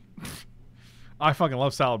 I fucking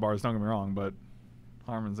love salad bars, don't get me wrong, but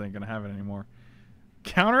Harmon's ain't gonna have it anymore.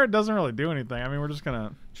 Counter it doesn't really do anything. I mean, we're just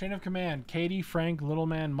gonna... Chain of command. Katie, Frank, Little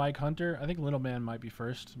Man, Mike, Hunter. I think Little Man might be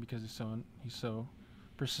first because he's so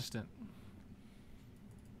persistent.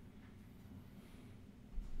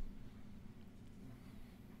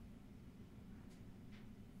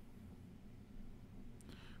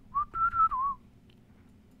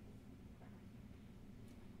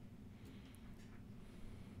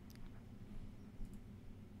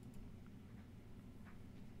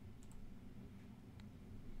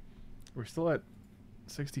 We're still at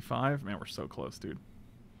 65? Man, we're so close, dude.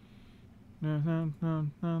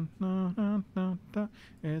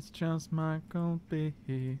 It's just Michael B.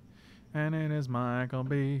 And it is Michael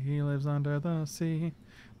B. He lives under the sea.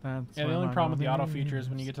 That's Yeah, the where only problem with the Michael auto B feature is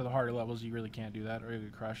when you lives. get to the harder levels, you really can't do that or you'll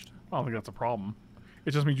get crushed. I don't think that's a problem.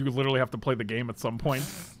 It just means you literally have to play the game at some point.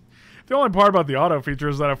 The only part about the auto feature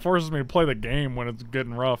is that it forces me to play the game when it's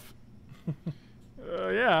getting rough.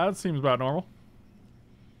 Yeah, that seems about normal.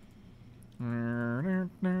 You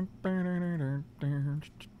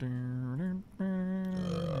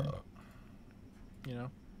know?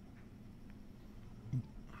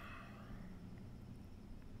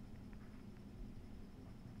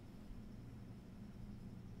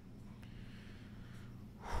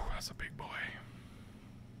 That's a big boy.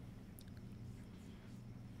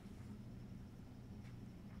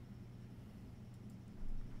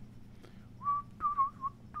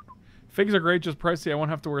 Figs are great, just pricey. I won't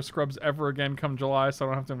have to wear scrubs ever again come July, so I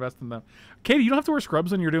don't have to invest in them. Katie, you don't have to wear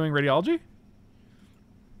scrubs when you're doing radiology?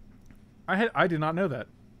 I did not know that.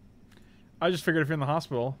 I just figured if you're in the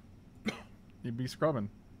hospital, you'd be scrubbing.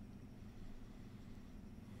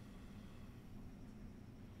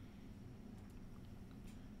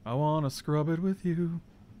 I want to scrub it with you.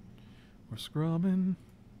 We're scrubbing.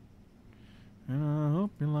 And I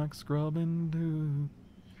hope you like scrubbing too.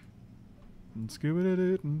 And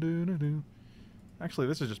scooby-doo-doo-doo-doo. Actually,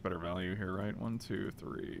 this is just better value here, right? 1, 2,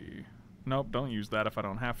 3. Nope, don't use that if I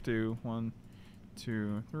don't have to. 1,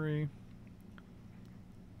 2, 3.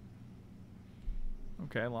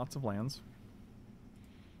 Okay, lots of lands.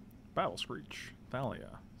 Battle Screech.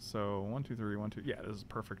 Thalia. So 1, 2, 3, 1, 2. Yeah, this is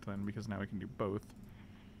perfect then because now we can do both.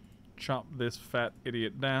 Chop this fat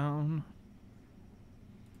idiot down.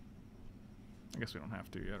 I guess we don't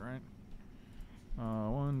have to yet, right?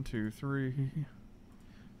 1, 2, 3.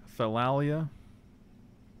 Thalia.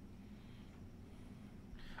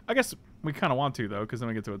 I guess we kind of want to, though, because then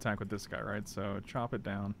we get to attack with this guy, right? So chop it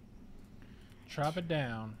down. Chop it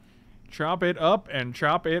down. Chop it up and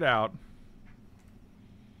chop it out.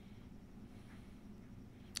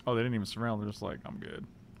 Oh, they didn't even surround. They're just like, I'm good.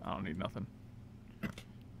 I don't need nothing.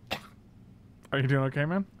 Are you doing okay,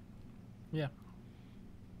 man? Yeah.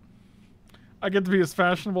 I get to be as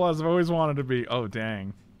fashionable as I've always wanted to be. Oh,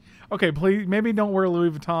 dang. Okay, please, maybe don't wear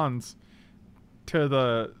Louis Vuittons to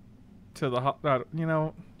the you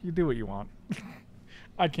know, you do what you want.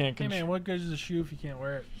 I can't Hey control. man, what good is a shoe if you can't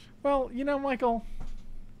wear it? Well, you know, Michael.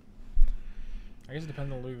 I guess it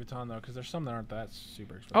depends on Louis Vuitton though, because there's some that aren't that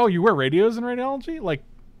super expensive. Oh, you wear radios in radiology? Like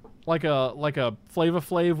a Flava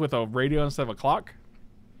Flav with a radio instead of a clock?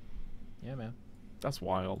 Yeah, man. That's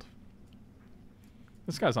wild.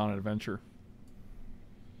 This guy's on an adventure.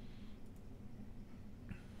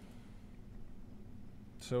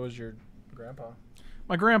 So is your grandpa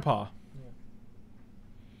My grandpa.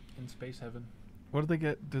 in space heaven. What did they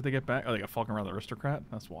get? Did they get back? Oh, they got Falcon Around the Aristocrat?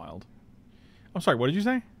 That's wild. I'm sorry, what did you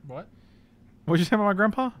say? What? What did you say about my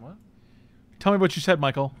grandpa? What? Tell me what you said,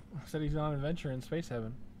 Michael. I said he's on an adventure in space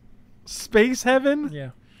heaven. Space Heaven? Yeah.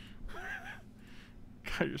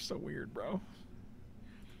 God, you're so weird, bro.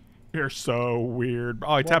 You're so weird. Oh,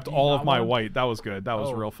 I What, tapped do you all not of my want- white. That was good. That was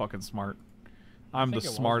Oh. real fucking smart. I'm the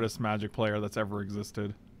think it smartest Magic player that's ever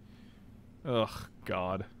existed. Ugh,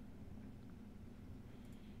 God.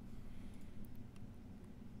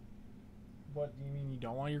 What do you mean? You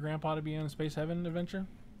don't want your grandpa to be in a Space Heaven adventure?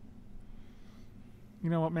 You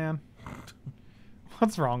know what, man?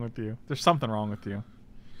 What's wrong with you? There's something wrong with you.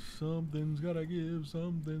 Something's gotta give.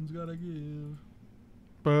 Something's gotta give.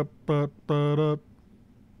 But. I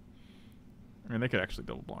mean, they could actually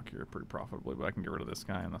double block here pretty profitably, but I can get rid of this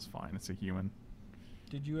guy, and that's fine. It's a human.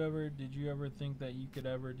 Did you ever think that you could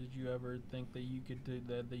ever? Did you ever think that you could do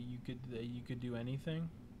that you could do anything?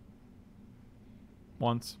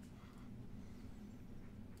 Once.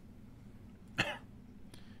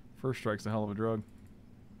 First strike's a hell of a drug.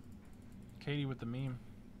 Katie with the meme,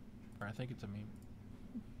 or I think it's a meme.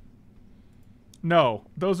 No,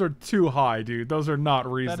 those are too high, dude. Those are not That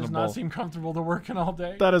reasonable. does not seem comfortable to work in all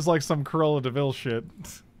day. That is like some Cruella DeVille shit.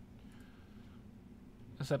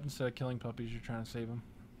 Except instead of killing puppies, you're trying to save them.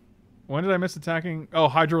 When did I miss attacking? Oh,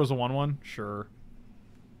 Hydra was a 1/1? Sure.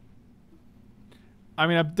 I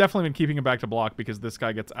mean, I've definitely been keeping it back to block because this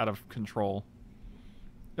guy gets out of control.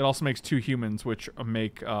 It also makes 2 humans, which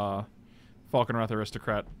make Falcon Wrath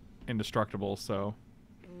Aristocrat indestructible, so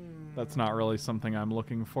that's not really something I'm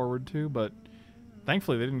looking forward to, but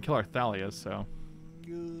thankfully they didn't kill our Thalias, so...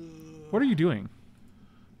 What are you doing?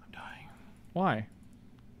 I'm dying. Why?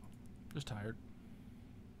 Just tired.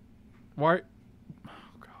 Why? Oh,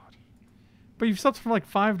 God. But you've slept from like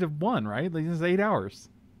 5 to 1, right? Like, this is 8 hours.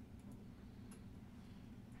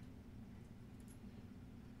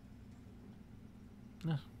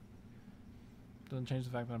 Yeah. Doesn't change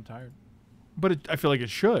the fact that I'm tired. But I feel like it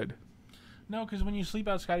should. No, because when you sleep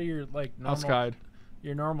outside of your Outside.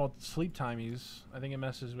 your normal sleep timies, I think it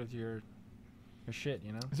messes with your shit.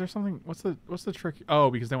 You know. Is there something? What's the trick?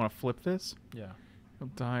 Oh, because they want to flip this. Yeah. He'll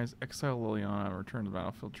dies. Exile Liliana. Return to the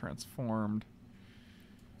battlefield transformed.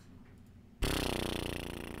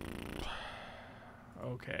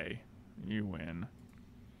 Okay, you win.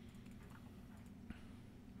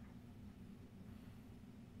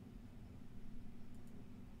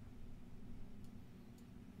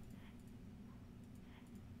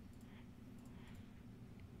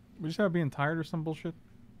 We just have being tired or some bullshit.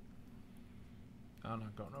 I'm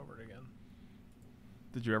not going over it again.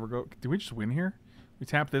 Did you ever go? Did we just win here? We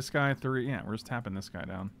tap this guy 3. Yeah, we're just tapping this guy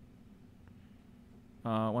down.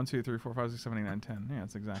 1, 2, 3, 4, 5, 6, 7, 8, 9, 10. Yeah,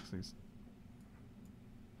 it's exactsies.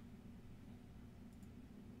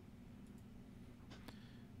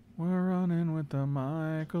 We're running with the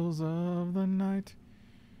Michaels of the night.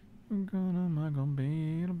 We're gonna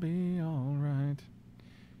be, it'll be alright.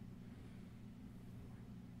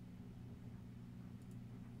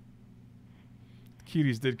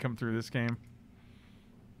 Cuties did come through this game.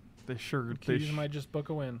 They sure Cuties might just book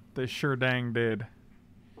a win. They sure dang did.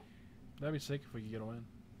 That'd be sick if we could get a win.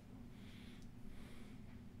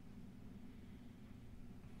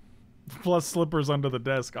 Plus slippers under the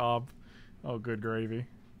desk, Ob. Oh, good gravy.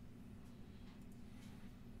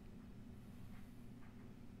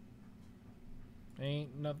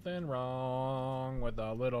 Ain't nothing wrong with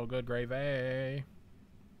a little good gravy.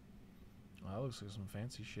 Oh, that looks like some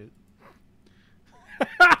fancy shit.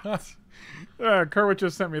 Kerwin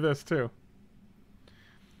just sent me this too.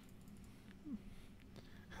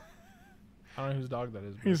 I don't know whose dog that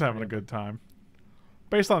is. but He's it's having a pretty good time.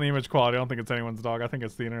 Based on the image quality, I don't think it's anyone's dog. I think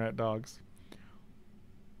it's the internet dog's.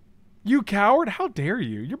 You coward! How dare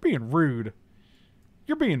you? You're being rude.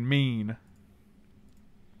 You're being mean.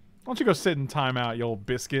 Why don't you go sit in timeout, you old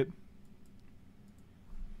biscuit?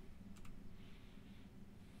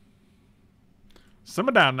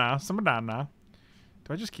 Simmer down now. Simmer down now.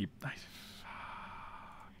 Do I just keep...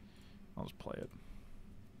 I'll just play it.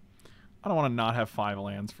 I don't want to not have 5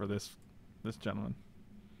 lands for this gentleman.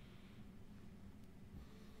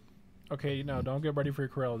 Okay, no, don't get ready for your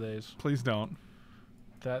Corella days. Please don't.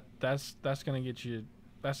 That's gonna get you.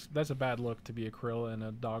 That's a bad look to be a Corella in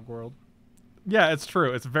a dog world. Yeah, it's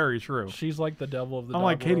true. It's very true. She's like the devil of the I'm dog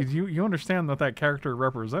like, Katie, world. you understand what that character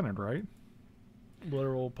represented, right?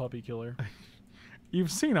 Literal puppy killer.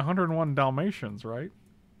 You've seen 101 Dalmatians, right?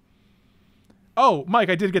 Oh, Mike,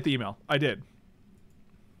 I did get the email. I did.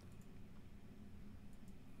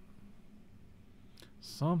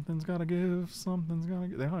 Something's gotta give. Something's gotta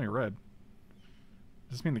give. They only read.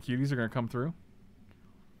 Does this mean the cuties are gonna come through?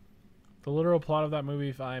 The literal plot of that movie,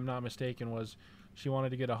 if I am not mistaken, was she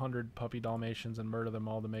wanted to get 100 puppy Dalmatians and murder them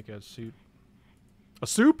all to make a suit. A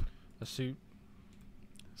soup? A suit.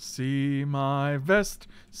 See my vest,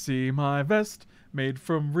 made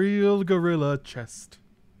from real gorilla chest.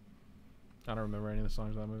 I don't remember any of the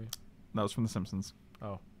songs of that movie. That was from The Simpsons.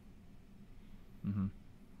 Oh. Mm-hmm.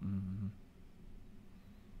 Mm-hmm.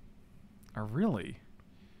 Oh, really?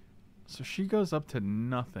 So she goes up to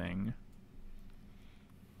nothing.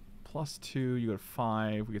 +2, you go to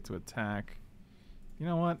 5, we get to attack. You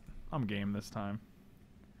know what? I'm game this time.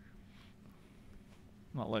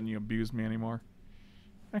 I'm not letting you abuse me anymore.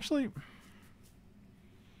 Actually,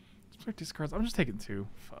 expect these cards. I'm just taking 2.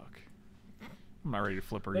 Fuck. I'm not ready to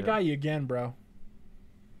flip her They yet. got you again, bro.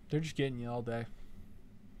 They're just getting you all day.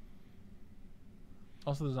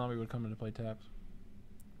 Also, the zombie would come into play tapped.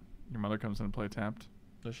 Your mother comes in and play tapped.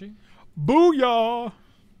 Does she? Booyah!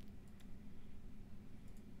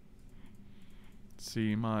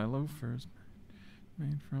 See my loafers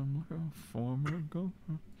made from a former go.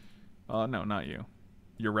 No, not you.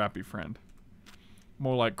 Your rappy friend.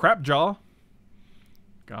 More like crap jaw.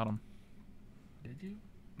 Got him. Did you?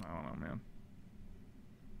 I don't know, man.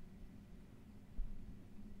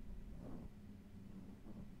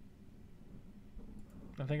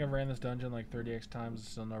 I think I've ran this dungeon like 30x times.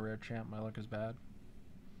 Still no rare champ. My luck is bad.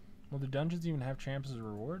 Will the dungeons even have champs as a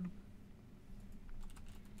reward?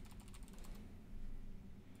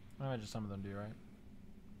 I imagine some of them do, right?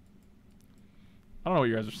 I don't know what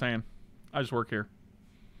you guys are saying. I just work here.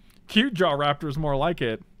 Cute Jaw Raptor is more like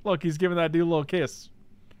it. Look, he's giving that dude a little kiss.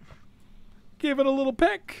 Give it a little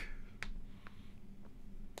peck.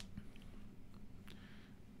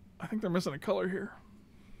 I think they're missing a color here.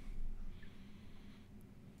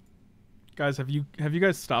 Guys, have you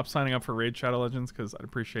guys stopped signing up for Raid Shadow Legends? Because I'd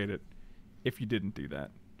appreciate it if you didn't do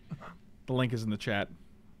that. The link is in the chat.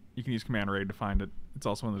 You can use Command Raid to find it. It's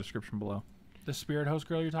also in the description below. The Spirit Host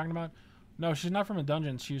girl you're talking about? No, she's not from a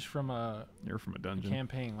dungeon. She's from a You're from a dungeon.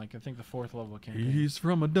 campaign. Like, I think the 4th level of campaign. He's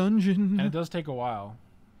from a dungeon. And it does take a while.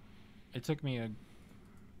 It took me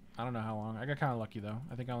I don't know how long. I got kind of lucky, though.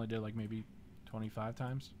 I think I only did, like, maybe 25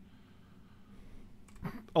 times.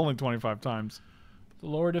 Only 25 times. The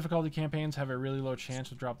lower difficulty campaigns have a really low chance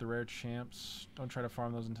to drop the rare champs. Don't try to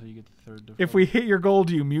farm those until you get the 3rd difficulty. If we hit your goal,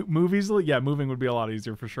 do you move easily? Yeah, moving would be a lot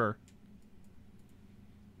easier for sure.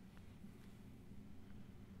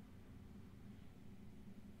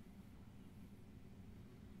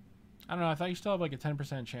 I don't know. I thought you still have like a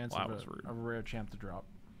 10% chance Wow, of that was rude. a rare champ to drop.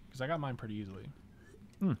 Because I got mine pretty easily.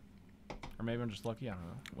 Hmm. Or maybe I'm just lucky. I don't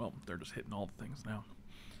know. Well, they're just hitting all the things now.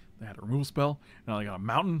 They had a removal spell. Now they got a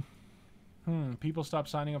mountain. People stop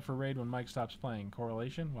signing up for raid when Mike stops playing.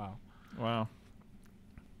 Correlation? Wow. Wow.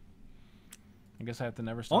 I guess I have to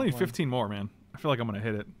never stop Only playing. 15 more, man. I feel like I'm going to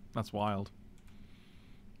hit it. That's wild.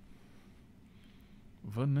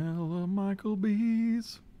 Vanilla Michael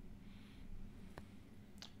B's.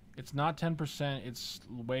 It's not 10%. It's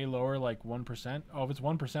way lower, like 1%. Oh, if it's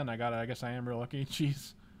 1%, I got it. I guess I am real lucky.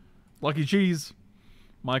 Jeez. Lucky cheese.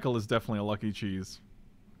 Michael is definitely a lucky cheese.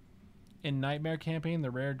 In Nightmare campaign,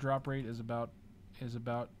 the rare drop rate is about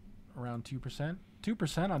around 2%.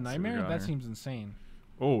 2% on Nightmare? got That here. seems insane.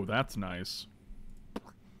 Oh, that's nice.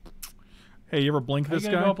 Hey, you ever blink How you this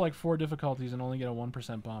gonna guy? go up like 4 difficulties and only get a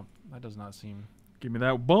 1% bump? That does not seem. Give me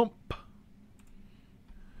that bump.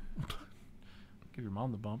 Give your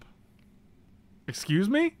mom the bump. Excuse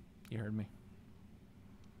me? You heard me.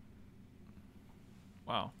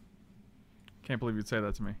 Wow. Can't believe you'd say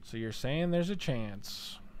that to me. So you're saying there's a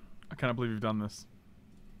chance. I cannot believe you've done this.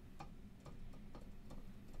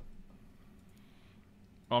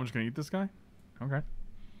 Oh, I'm just going to eat this guy? Okay.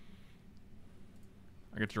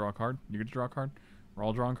 I get to draw a card. You get to draw a card. We're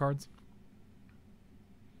all drawing cards.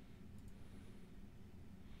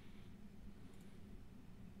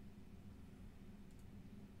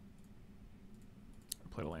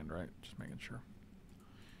 I played a land, right? Just making sure.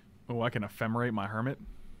 Oh, I can ephemerate my hermit.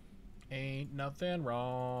 Ain't nothing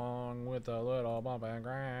wrong with a little bump and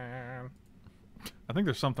grind. I think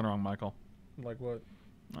there's something wrong, Michael. Like what?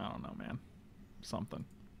 I don't know, man. Something.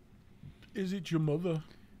 Is it your mother?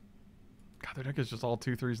 God, their deck is just all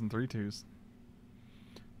 2-3s and 3-2s.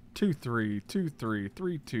 2-3, 2-3,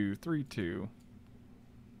 3-2, 3-2.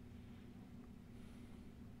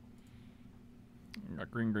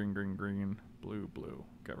 Got green, green, green, green, blue, blue.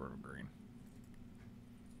 Got rid of green.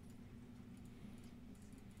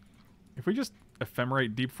 If we just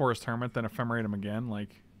ephemerate Deep Forest Hermit, then ephemerate him again,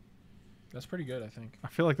 like... That's pretty good, I think. I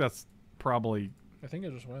feel like that's probably... I think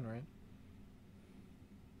you'll just win, right?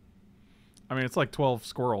 I mean, it's like 12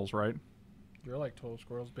 squirrels, right? You're like 12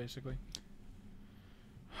 squirrels, basically.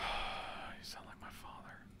 You sound like my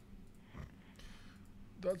father.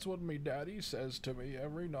 That's what me daddy says to me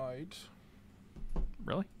every night.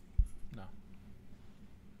 Really? No.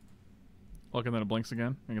 Look, and then it blinks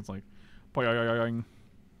again. I think it's like, boing.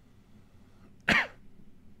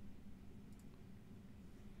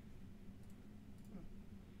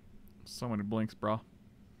 So many blinks, bro.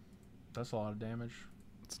 That's a lot of damage.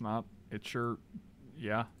 It's not. It's sure.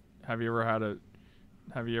 Yeah. Have you ever?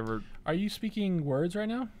 Are you speaking words right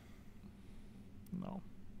now? No.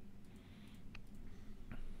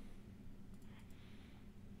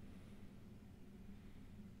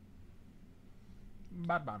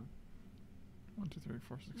 Batman. 1, 2, 3,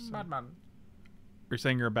 4, 6, 7. Batman. You're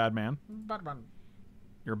saying you're a bad man? Batman.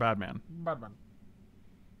 You're a bad man. Batman.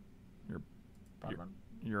 You're Batman.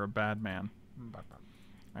 You're a bad man. Batman.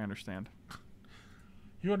 I understand.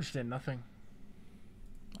 You understand nothing.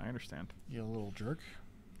 I understand. You little jerk.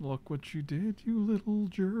 Look what you did, you little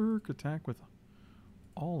jerk. Attack with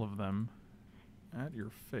all of them at your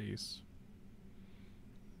face.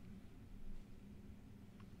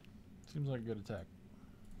 Seems like a good attack.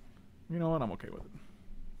 You know what? I'm okay with it.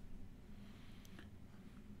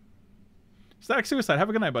 Static Suicide. Have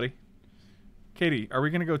a good night, buddy. Katie, are we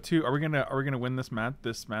gonna go to? Are we gonna win this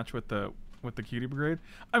match with the Cutie Brigade?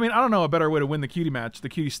 I mean, I don't know a better way to win the Cutie match, the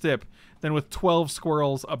Cutie Stip, than with 12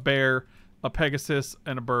 squirrels, a bear, a Pegasus,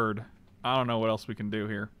 and a bird. I don't know what else we can do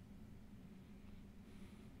here.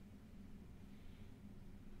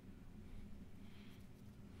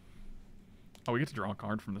 Oh, we get to draw a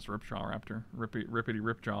card from this Ripjaw Raptor. Rippity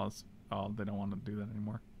Ripjaws. Oh, they don't want to do that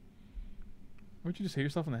anymore. Would you just hit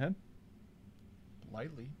yourself in the head?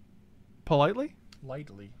 Lightly. Politely?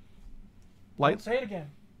 Lightly. Light. Don't say it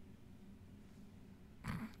again.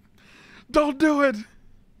 Don't do it!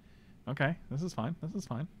 Okay, this is fine. This is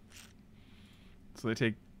fine. So they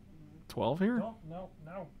take 12 here? Don't, no.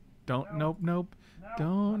 Don't, No. nope. No.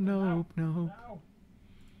 Don't, nope. No.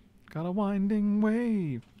 Got a winding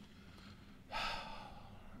wave. I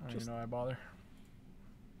don't even know why I bother.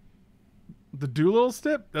 The Doolittle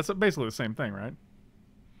Stip? That's basically the same thing, right?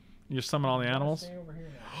 You just summon all the animals? Stay over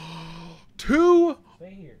here now. 2?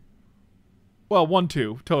 Stay here. Well, 1,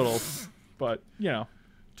 2 total. But, you know.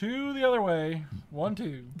 2 the other way. 1,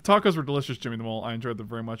 2. The tacos were delicious, Jimmy the Mole. I enjoyed them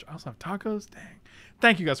very much. I also have tacos. Dang.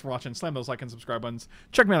 Thank you guys for watching. Slam those like and subscribe buttons.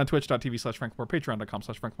 Check me out on twitch.tv/FrankLepore,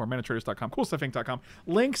 patreon.com/FrankLepore, manatraders.com, coolstuffing.com.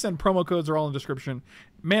 Links and promo codes are all in the description.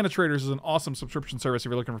 Mana Traders is an awesome subscription service if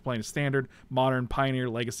you're looking for playing a standard, modern, pioneer,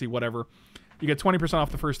 legacy, whatever. You get 20%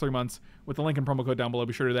 off the first 3 months with the link and promo code down below.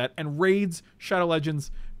 Be sure to do that. And Raids, Shadow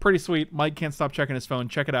Legends, pretty sweet. Mike can't stop checking his phone.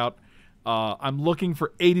 Check it out. I'm looking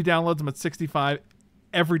for 80 downloads. I'm at 65.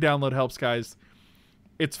 Every download helps, guys.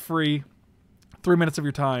 It's free. 3 minutes of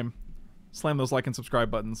your time. Slam those like and subscribe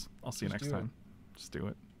buttons. I'll see you next time. Just do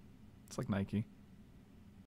it. It's like Nike.